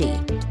Angie,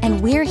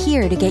 and we're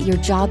here to get your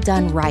job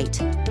done right.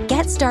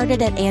 Get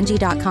started at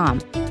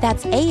Angie.com.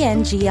 That's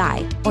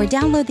ANGI, or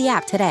download the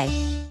app today.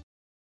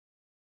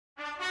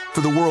 For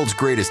the world's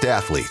greatest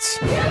athletes,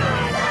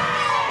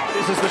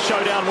 this is the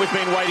showdown we've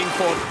been waiting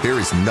for.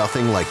 There is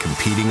nothing like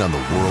competing on the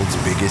world's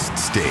biggest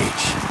stage.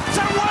 It's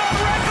a world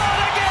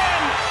record again!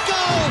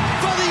 Gold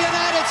for the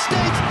United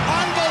States!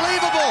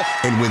 Unbelievable!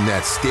 And when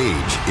that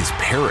stage is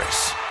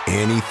Paris,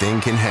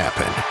 anything can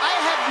happen.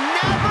 I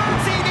have never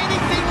seen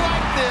anything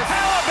like this.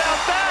 How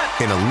about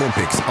that? An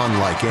Olympics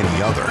unlike any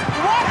other.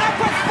 What a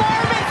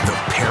performance! The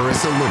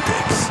Paris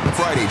Olympics.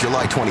 Friday,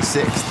 July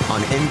 26th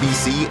on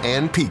NBC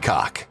and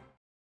Peacock.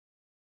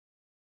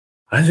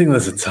 I think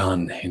there's a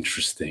ton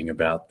interesting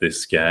about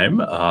this game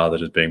that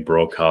is being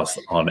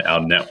broadcast on our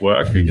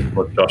network. You can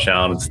put Josh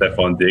Allen and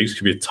Stephon Diggs.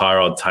 Could be a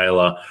Tyrod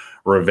Taylor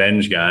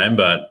revenge game,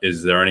 but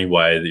is there any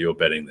way that you're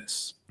betting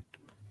this?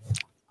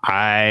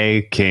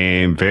 I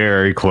came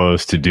very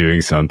close to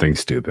doing something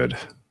stupid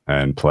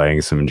and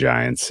playing some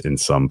Giants in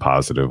some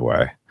positive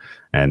way.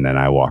 And then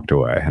I walked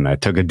away and I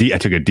took a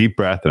deep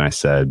breath and I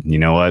said, you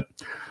know what?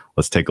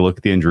 Let's take a look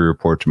at the injury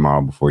report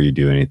tomorrow before you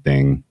do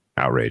anything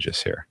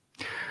outrageous here.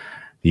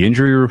 The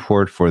injury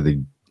report for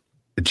the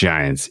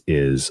Giants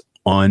is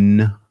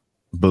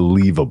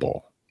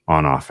unbelievable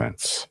on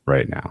offense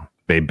right now.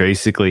 They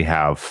basically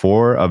have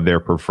 4 of their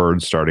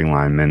preferred starting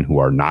linemen who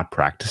are not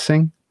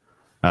practicing.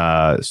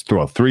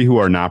 3 who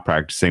are not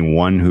practicing,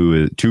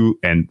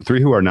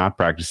 3 who are not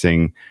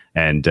practicing,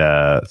 and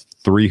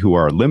 3 who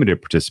are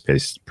limited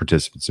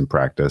participants in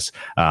practice.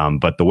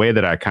 But the way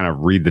that I kind of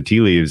read the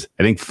tea leaves,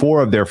 I think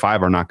 4 of their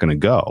 5 are not going to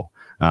go.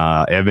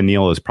 Evan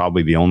Neal is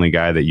probably the only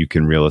guy that you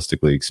can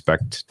realistically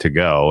expect to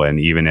go.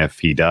 And even if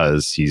he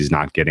does, he's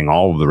not getting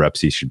all of the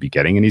reps he should be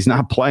getting, and he's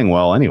not playing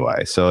well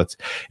anyway. So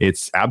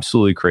it's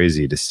absolutely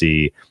crazy to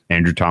see.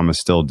 Andrew Thomas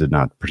still did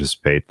not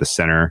participate. The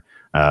center,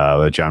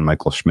 John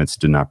Michael Schmitz,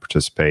 did not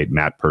participate.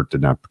 Matt Pert did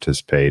not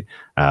participate.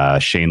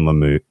 Shane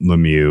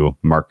Lemieux,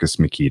 Marcus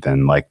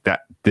McKeithen, like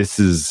that. This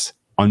is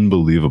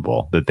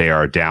unbelievable that they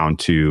are down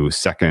to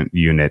second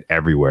unit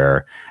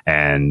everywhere.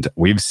 And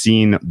we've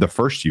seen the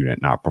first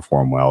unit not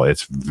perform well.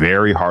 It's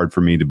very hard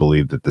for me to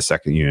believe that the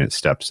second unit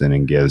steps in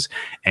and gives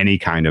any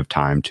kind of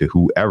time to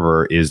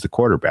whoever is the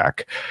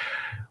quarterback,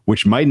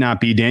 which might not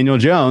be Daniel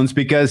Jones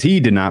because he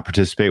did not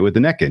participate with the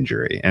neck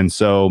injury. And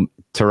so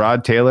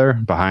Tyrod Taylor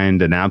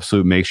behind an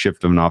absolute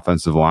makeshift of an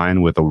offensive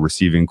line with a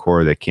receiving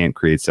core that can't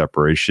create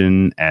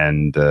separation,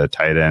 and a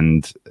tight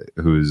end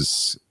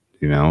who's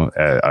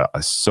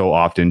so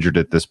oft injured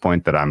at this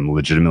point that I'm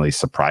legitimately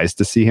surprised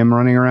to see him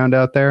running around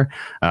out there.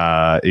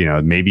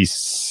 Maybe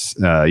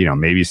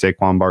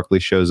Saquon Barkley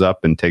shows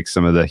up and takes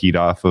some of the heat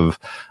off of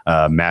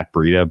Matt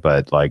Breida,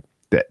 but like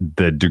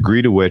the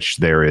degree to which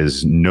there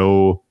is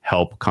no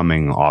help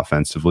coming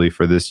offensively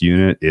for this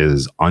unit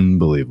is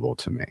unbelievable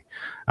to me.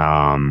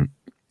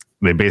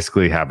 They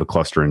basically have a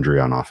cluster injury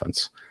on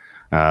offense.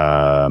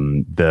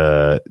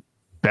 The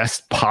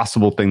best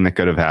possible thing that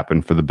could have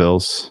happened for the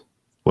Bills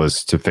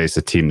was to face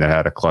a team that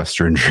had a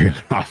cluster injury on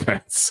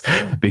offense,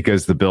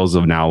 because the Bills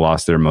have now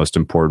lost their most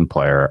important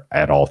player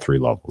at all 3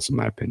 levels, in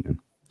my opinion.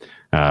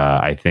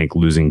 I think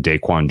losing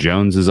Daquan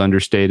Jones is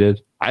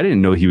understated. I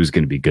didn't know he was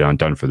going to be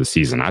done for the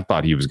season. I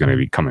thought he was going to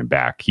be coming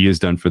back. He is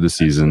done for the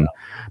season.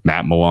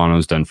 Matt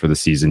Milano's done for the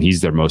season.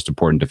 He's their most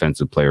important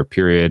defensive player,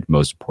 period.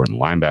 Most important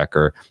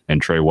linebacker.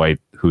 And Trey White,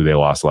 who they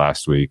lost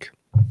last week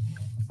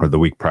or the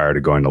week prior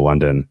to going to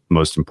London,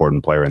 most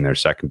important player in their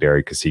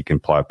secondary because he can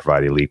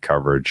provide elite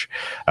coverage.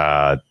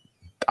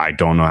 I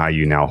don't know how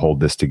you now hold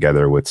this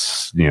together with,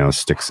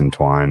 sticks and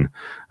twine.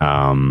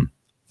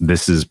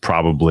 This is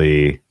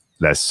probably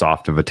as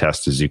soft of a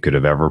test as you could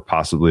have ever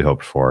possibly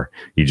hoped for.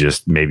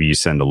 Maybe you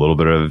send a little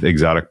bit of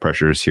exotic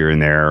pressures here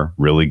and there,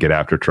 really get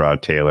after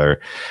Tyrod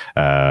Taylor,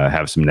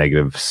 have some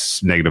negative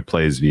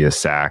plays via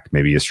sack,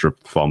 maybe a strip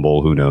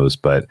fumble, who knows.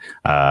 But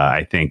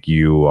I think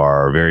you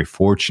are very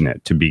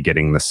fortunate to be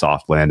getting the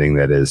soft landing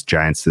that is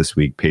Giants this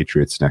week,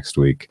 Patriots next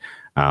week,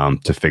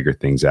 to figure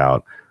things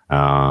out.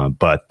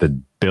 But the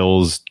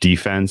Bills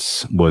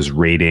defense was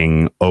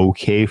rating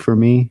okay for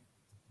me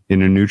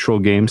in a neutral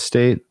game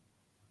state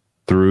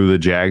through the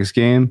Jags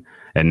game.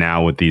 And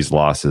now with these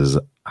losses,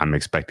 I'm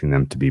expecting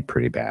them to be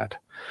pretty bad.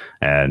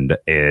 And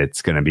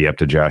it's going to be up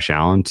to Josh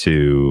Allen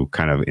to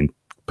kind of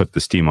put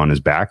this team on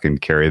his back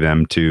and carry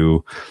them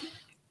to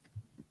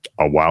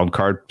a wild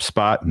card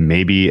spot,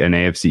 maybe an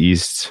AFC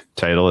East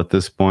title at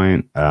this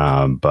point.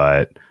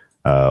 But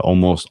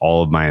almost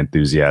all of my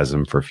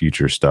enthusiasm for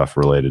future stuff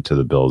related to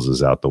the Bills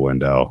is out the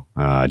window.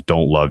 I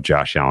don't love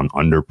Josh Allen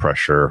under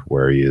pressure,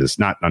 where he is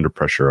not under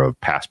pressure of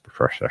pass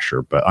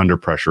pressure, but under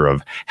pressure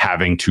of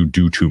having to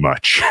do too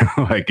much.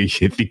 Like I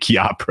think he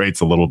operates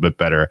a little bit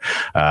better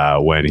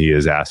when he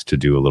is asked to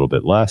do a little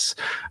bit less.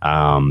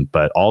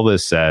 But all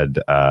this said,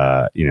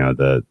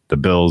 the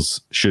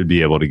Bills should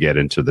be able to get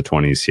into the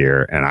 20s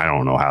here, and I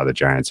don't know how the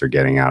Giants are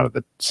getting out of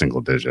the single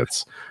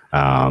digits.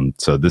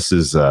 So this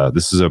is a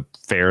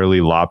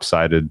fairly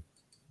lopsided,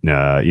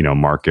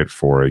 market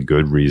for a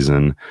good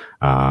reason.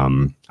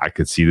 I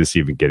could see this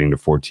even getting to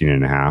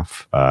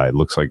 14.5. It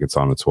looks like it's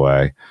on its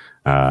way.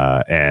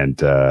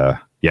 It's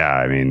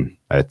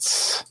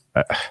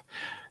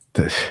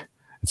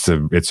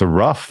a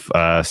rough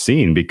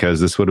scene, because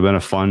this would have been a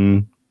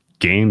fun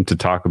game to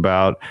talk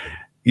about.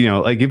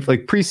 If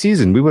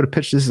preseason, we would have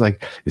pitched this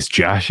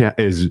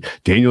is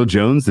Daniel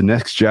Jones the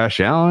next Josh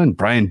Allen?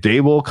 Brian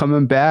Dable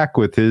coming back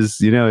with his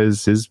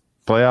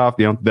playoff,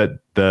 that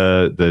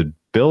the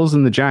Bills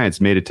and the Giants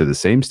made it to the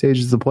same stage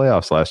as the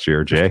playoffs last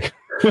year, Jay.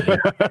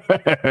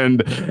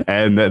 and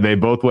they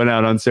both went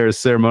out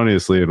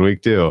unceremoniously in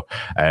week 2.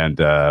 And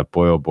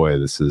boy, oh boy,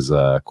 this is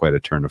quite a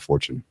turn of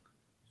fortune.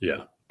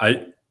 Yeah.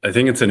 I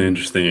think it's an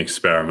interesting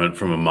experiment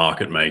from a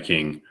market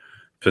making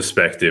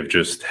perspective,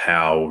 just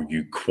how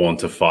you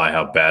quantify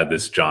how bad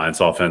this Giants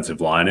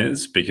offensive line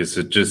is, because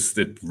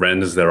it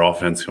renders their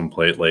offense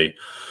completely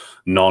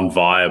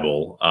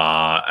non-viable.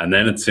 And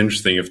then it's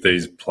interesting if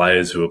these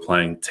players who are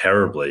playing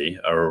terribly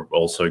are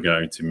also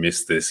going to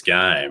miss this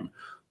game,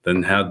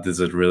 then how does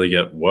it really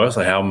get worse?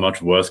 How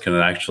much worse can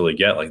it actually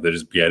get? They're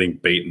just getting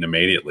beaten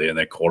immediately and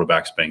their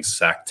quarterback's being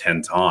sacked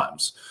 10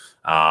 times.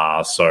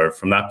 So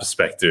from that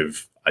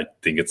perspective, I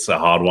think it's a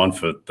hard one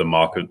for the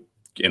market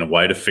in a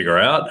way to figure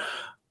out.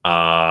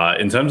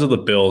 In terms of the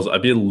Bills,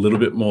 I'd be a little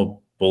bbit more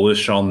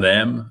bullish on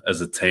them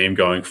as a team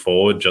going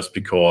forward, just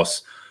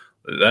because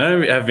they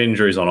don't have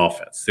injuries on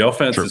offense. The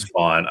offense is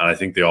fine, and I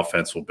think the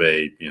offense will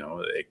be,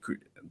 it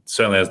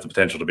certainly has the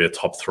potential to be a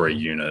top 3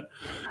 unit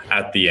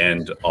at the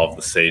end of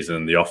the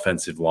season. The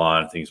offensive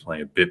line, I think, is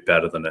playing a bit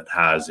better than it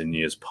has in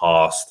years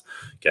past.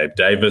 Gabe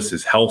Davis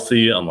is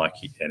healthy, and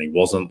he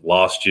wasn't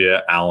last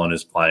year. Allen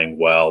is playing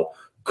well.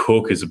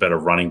 Cook is a better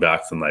running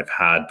back than they've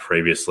had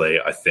previously,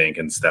 I think,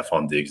 and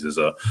Stephon Diggs is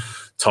a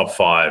top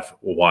 5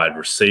 wide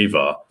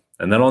receiver.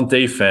 And then on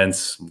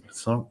defense,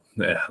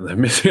 they're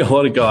missing a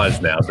lot of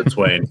guys now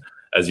between,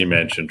 as you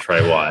mentioned,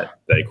 Trey White,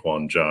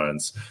 Daquan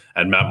Jones,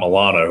 and Matt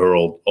Milano, who are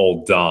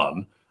all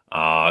done.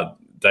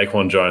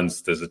 Daquan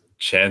Jones, there's a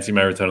chance he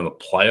may return in the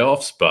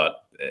playoffs,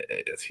 but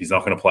he's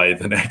not going to play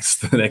the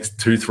next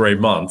 2-3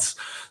 months.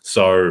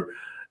 So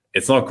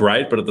it's not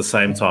great, but at the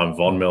same time,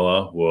 Von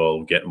Miller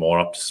will get more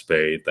up to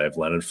speed. They have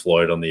Leonard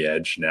Floyd on the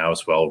edge now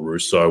as well.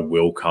 Russo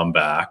will come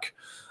back.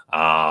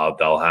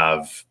 They'll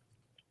have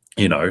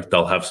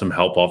some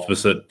help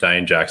opposite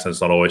Dane Jackson.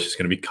 It's not always just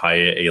going to be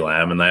Kaya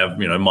Elam, and they have,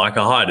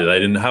 Micah Hyde, who they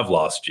didn't have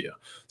last year.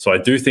 So I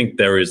do think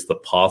there is the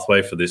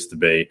pathway for this to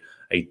be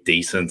a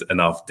decent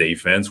enough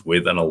defense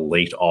with an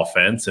elite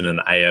offense in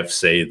an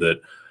AFC that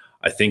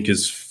I think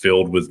is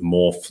filled with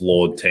more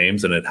flawed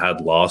teams than it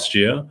had last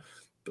year.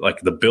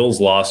 The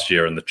Bills last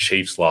year and the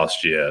Chiefs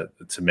last year,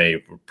 to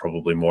me, were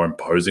probably more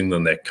imposing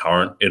than their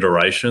current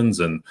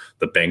iterations, and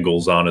the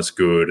Bengals aren't as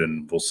good,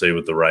 and we'll see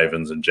with the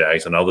Ravens and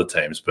Jags and other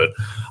teams. But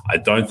I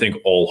don't think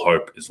all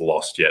hope is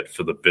lost yet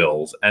for the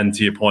Bills. And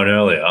to your point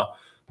earlier,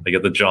 they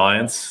get the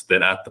Giants,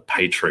 then at the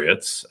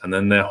Patriots, and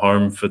then they're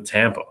home for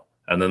Tampa.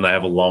 And then they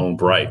have a long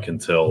break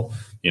until,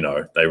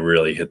 they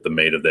really hit the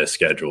meat of their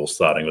schedule,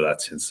 starting with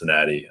that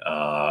Cincinnati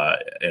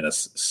in a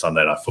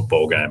Sunday night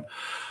football game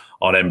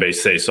on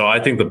NBC. So I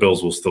think the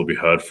Bills will still be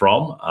heard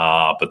from,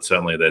 but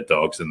certainly they're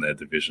dogs in their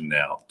division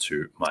now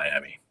to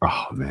Miami.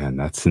 Oh, man,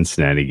 that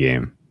Cincinnati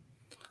game.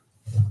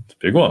 It's a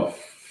big one.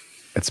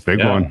 It's a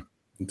big one.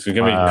 It's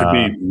gonna be, could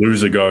be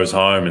loser goes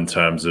home in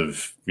terms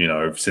of,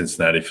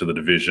 Cincinnati for the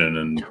division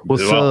and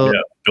Bills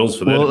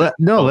for the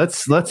division.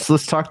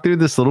 Let's talk through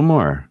this a little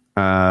more.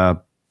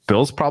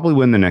 Bills probably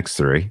win the next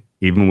 3,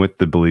 even with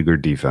the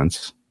beleaguered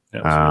defense. They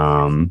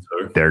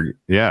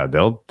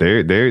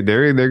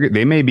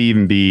may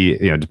even be,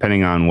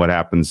 depending on what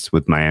happens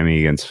with Miami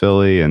against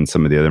Philly, and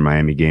some of the other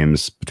Miami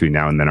games between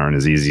now and then aren't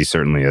as easy,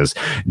 certainly as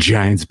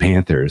Giants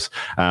Panthers.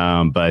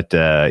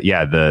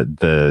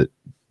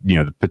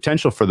 The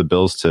potential for the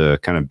Bills to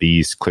kind of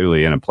be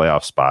clearly in a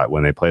playoff spot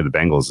when they play the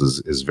Bengals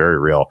is very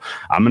real.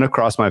 I'm going to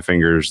cross my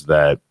fingers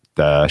that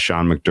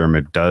Sean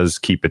McDermott does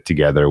keep it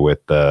together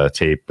with the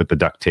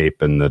duct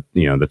tape and the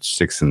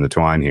sticks and the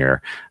twine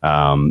here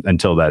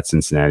until that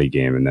Cincinnati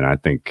game. And then I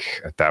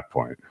think at that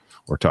point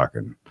we're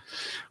talking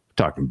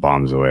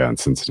bombs away on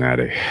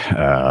Cincinnati.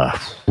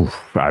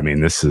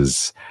 This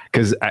is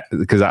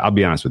because I'll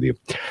be honest with you,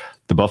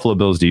 the Buffalo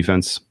Bills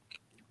defense,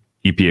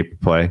 EPA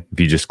play, if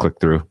you just click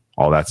through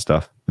all that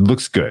stuff, it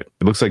looks good.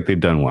 It looks like they've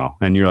done well.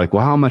 And you're like,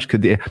 well, how much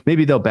could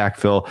maybe they'll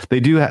backfill. They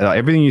do have,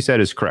 everything you said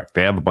is correct.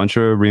 They have a bunch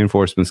of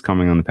reinforcements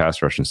coming on the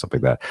pass rush and stuff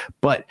like that.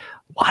 But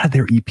a lot of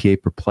their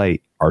EPA per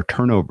play are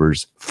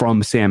turnovers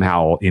from Sam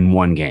Howell in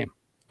one game.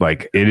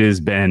 Like, it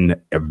has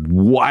been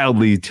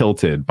wildly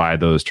tilted by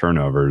those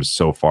turnovers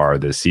so far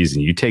this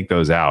season. You take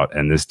those out,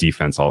 and this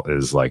defense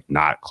is like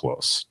not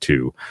close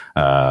to,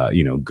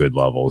 good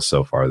levels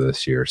so far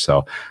this year.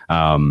 So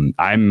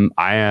I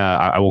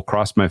will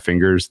cross my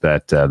fingers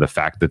that the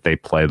fact that they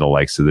play the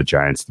likes of the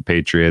Giants, the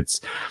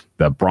Patriots,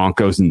 the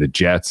Broncos, and the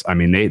Jets,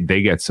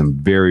 they get some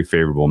very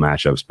favorable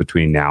matchups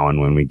between now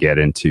and when we get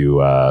into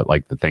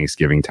the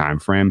Thanksgiving time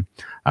frame.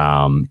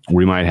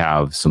 We might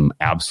have some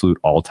absolute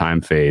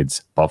all-time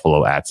fades: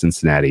 Buffalo at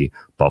Cincinnati,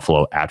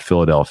 Buffalo at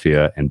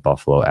Philadelphia, and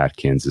Buffalo at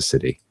Kansas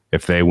City.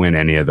 If they win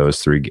any of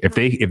those 3, if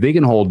they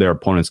can hold their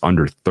opponents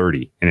under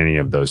 30 in any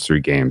of those 3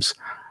 games,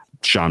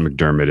 Sean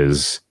McDermott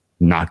is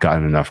not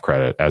gotten enough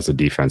credit as a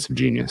defensive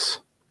genius.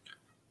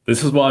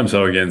 This is why I'm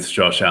so against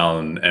Josh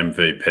Allen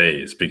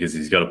MVPs, because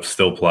he's got to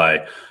still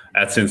play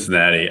at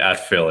Cincinnati, at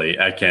Philly,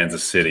 at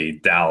Kansas City,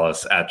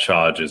 Dallas, at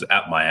Chargers,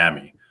 at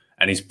Miami.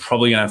 And he's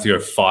probably going to have to go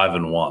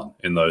 5-1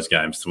 in those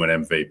games to win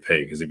MVP,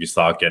 because if you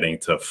start getting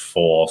to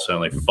 4,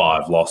 certainly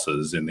 5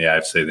 losses in the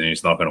AFC, then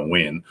he's not going to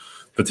win,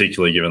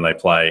 particularly given they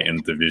play in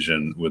the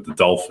division with the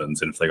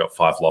Dolphins. And if they got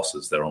 5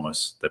 losses, they're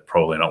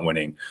probably not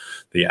winning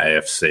the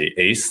AFC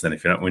East. And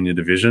if you don't win your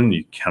division,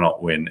 you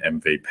cannot win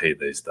MVP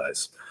these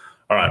days.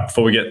 All right,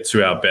 before we get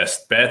to our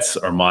best bets,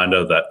 a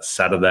reminder that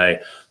Saturday,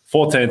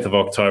 14th of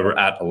October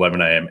at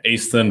 11 a.m.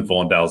 Eastern,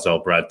 Vaughn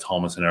Dalzell, Brad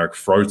Thomas, and Eric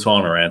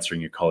Froton are answering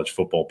your college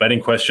football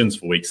betting questions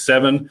for Week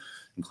 7,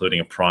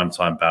 including a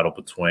primetime battle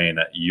between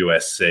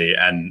USC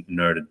and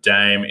Notre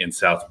Dame in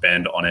South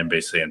Bend on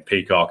NBC and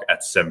Peacock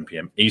at 7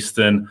 p.m.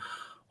 Eastern.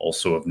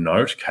 Also of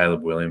note,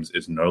 Caleb Williams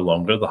is no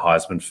longer the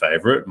Heisman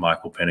favorite.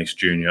 Michael Penix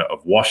Jr.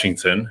 of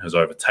Washington has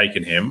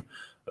overtaken him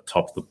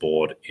atop the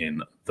board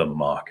in the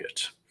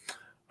market.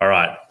 All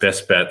right,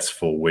 best bets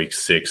for Week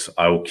 6.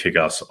 I will kick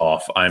us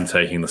off. I'm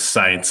taking the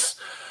Saints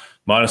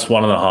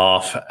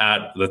 -1.5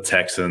 at the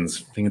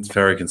Texans. I think it's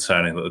very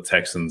concerning that the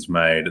Texans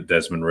made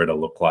Desmond Ridder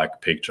look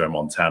like peak Joe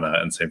Montana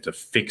and seemed to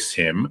fix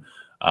him.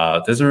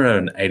 Desmond Ridder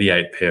an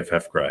 88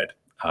 PFF grade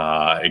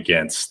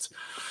against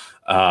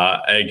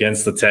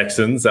the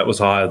Texans. That was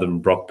higher than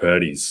Brock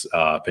Purdy's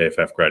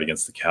PFF grade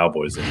against the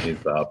Cowboys in his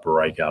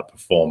breakout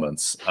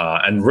performance.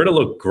 And Ridder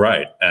looked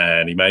great,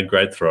 and he made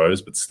great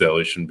throws, but still,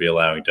 he shouldn't be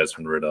allowing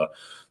Desmond Ridder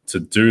to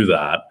do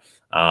that.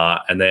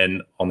 And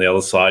then on the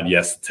other side,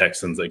 yes, the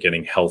Texans are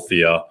getting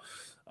healthier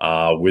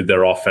with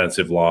their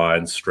offensive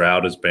line.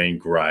 Stroud has been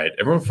great.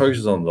 Everyone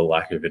focuses on the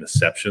lack of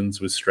interceptions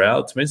with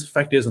Stroud. To me, it's the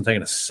fact he hasn't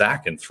taken a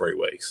sack in 3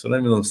 weeks. I don't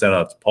even understand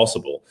how it's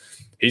possible.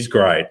 He's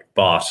great,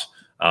 but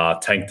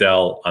Tank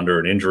Dell under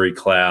an injury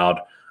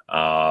cloud.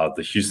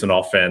 The Houston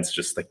offense,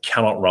 they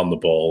cannot run the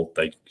ball.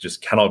 They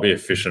just cannot be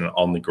efficient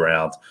on the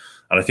ground.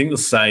 And I think the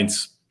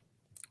Saints,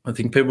 I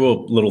think people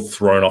were a little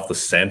thrown off the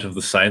scent of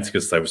the Saints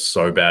because they were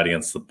so bad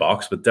against the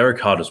Bucs, but Derek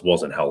Carr just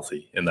wasn't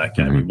healthy in that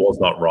game. He was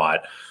not right.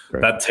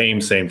 That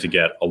team seemed to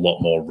get a lot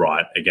more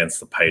right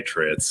against the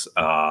Patriots,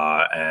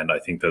 and I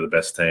think they're the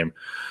best team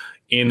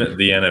in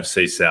the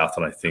NFC South,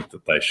 and I think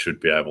that they should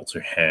be able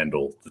to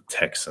handle the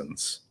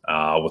Texans.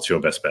 What's your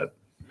best bet?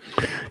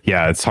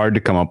 Yeah, it's hard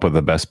to come up with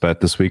a best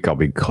bet this week. I'll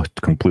be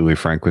completely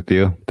frank with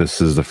you.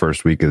 This is the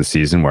first week of the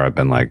season where I've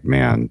been like,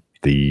 man,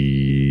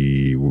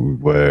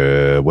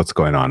 what's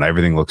going on?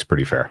 Everything looks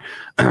pretty fair.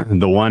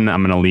 The one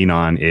I'm going to lean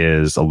on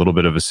is a little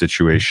bit of a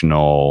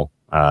situational,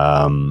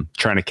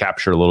 trying to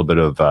capture a little bit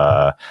of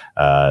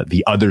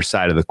the other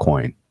side of the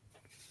coin.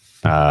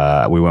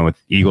 We went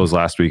with Eagles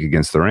last week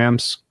against the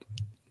Rams.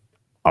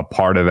 A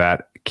part of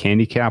that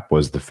handicap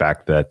was the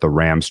fact that the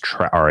Rams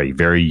are a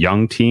very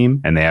young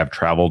team, and they have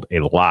traveled a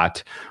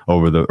lot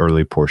over the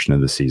early portion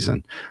of the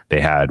season.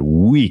 They had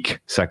weak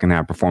second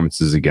half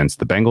performances against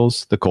the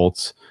Bengals, the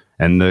Colts,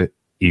 and the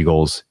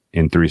Eagles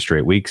in 3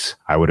 straight weeks.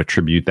 I would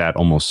attribute that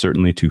almost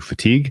certainly to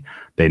fatigue.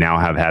 They now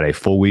have had a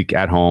full week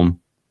at home,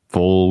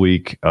 full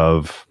week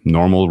of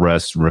normal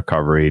rest,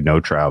 recovery,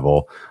 no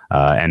travel,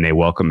 and they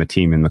welcome a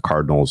team in the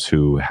Cardinals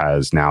who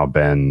has now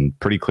been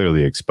pretty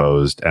clearly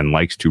exposed and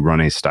likes to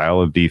run a style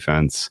of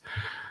defense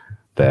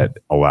that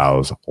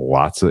allows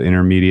lots of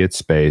intermediate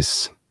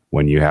space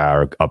when you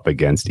are up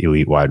against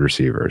elite wide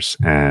receivers.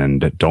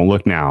 And don't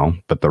look now,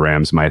 but the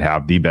Rams might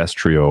have the best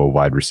trio of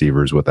wide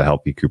receivers with a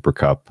healthy Cooper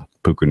Kupp,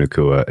 Puka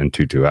Nacua, and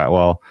Tutu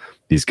Atwell.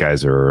 These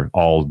guys are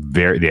all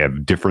they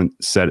have different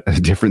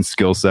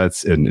skill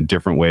sets and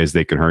different ways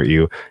they can hurt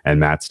you.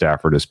 And Matt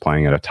Stafford is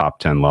playing at a top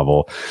 10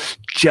 level,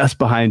 just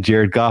behind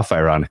Jared Goff,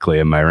 ironically,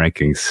 in my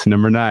rankings.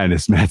 Number 9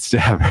 is Matt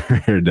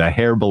Stafford, a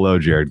hair below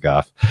Jared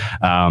Goff.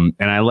 And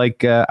I like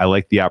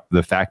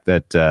the fact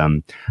that,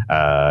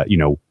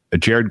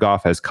 Jared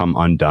Goff has come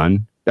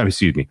undone.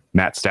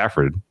 Matt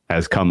Stafford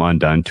has come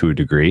undone to a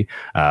degree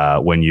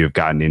when you've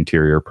gotten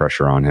interior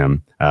pressure on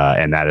him.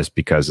 And that is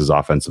because his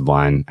offensive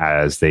line,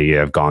 as they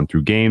have gone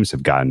through games,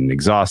 have gotten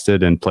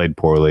exhausted and played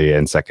poorly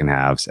in second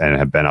halves and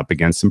have been up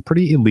against some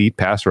pretty elite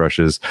pass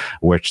rushes,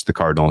 which the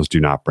Cardinals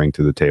do not bring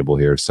to the table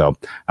here. So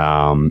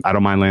I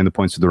don't mind laying the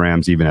points with the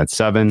Rams even at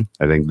 7.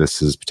 I think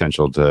this is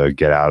potential to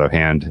get out of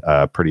hand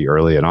pretty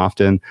early and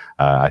often.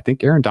 I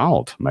think Aaron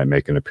Donald might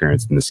make an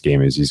appearance in this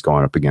game as he's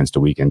going up against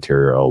a weak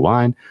interior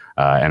O-line.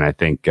 And I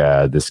think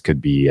this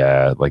could be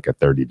like a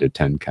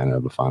 30-10 kind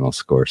of a final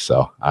score.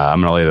 So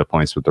I'm going to lay the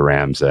points with the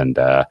Rams, and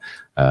I'm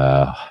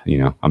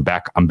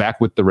back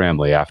with the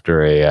Ramley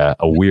after a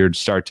weird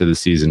start to the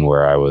season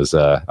where I was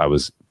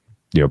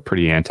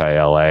pretty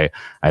anti-LA.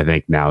 I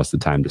think now is the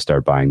time to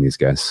start buying these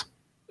guys.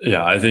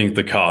 Yeah, I think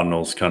the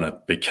Cardinals kind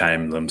of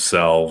became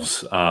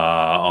themselves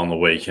on the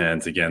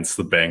weekend against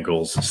the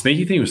Bengals.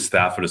 Sneaky thing with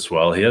Stafford as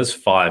well. He has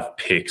 5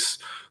 picks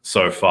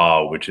so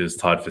far, which is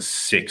tied for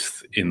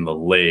 6th in the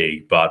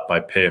league. But by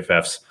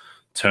PFF's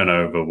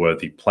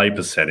turnover-worthy play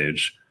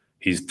percentage,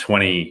 he's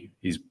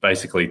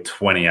basically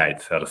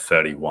 28th out of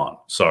 31.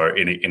 So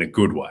in a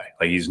good way.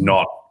 Like, he's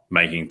not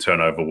making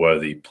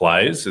turnover-worthy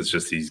plays. It's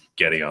just he's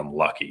getting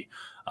unlucky.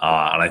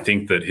 And I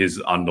think that his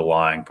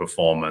underlying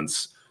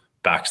performance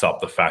backs up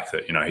the fact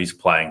that, he's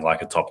playing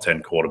like a top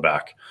 10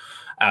 quarterback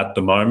at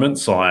the moment.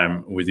 So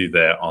I'm with you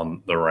there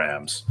on the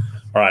Rams.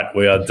 All right,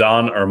 we are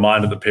done. A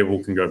reminder that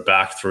people can go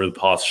back through the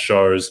past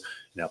shows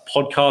in our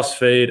podcast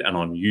feed and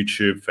on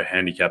YouTube for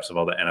handicaps of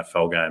other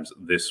NFL games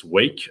this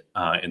week.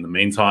 In the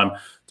meantime,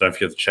 don't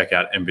forget to check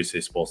out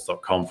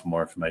NBCsports.com for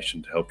more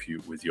information to help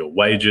you with your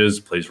wagers.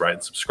 Please rate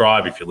and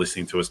subscribe if you're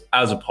listening to us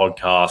as a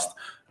podcast.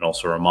 And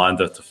also a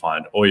reminder to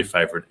find all your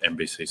favorite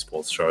NBC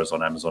Sports shows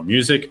on Amazon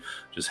Music.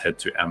 Just head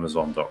to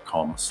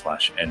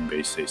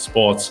amazon.com/NBC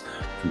Sports.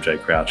 From Jay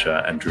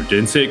Croucher and Drew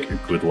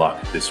Dinsick, good luck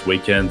this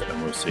weekend,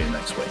 and we'll see you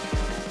next week.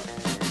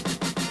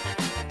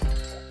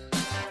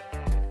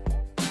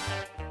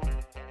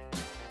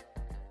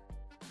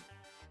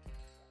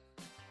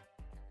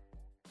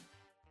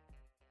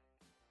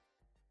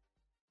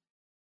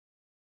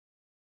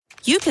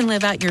 You can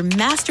live out your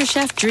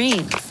MasterChef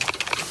dreams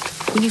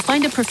when you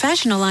find a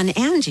professional on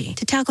Angie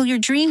to tackle your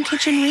dream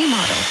kitchen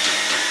remodel.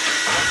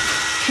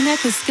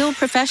 Connect with skilled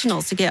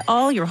professionals to get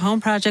all your home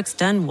projects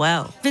done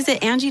well.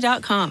 Visit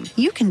Angie.com.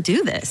 You can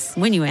do this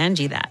when you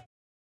Angie that.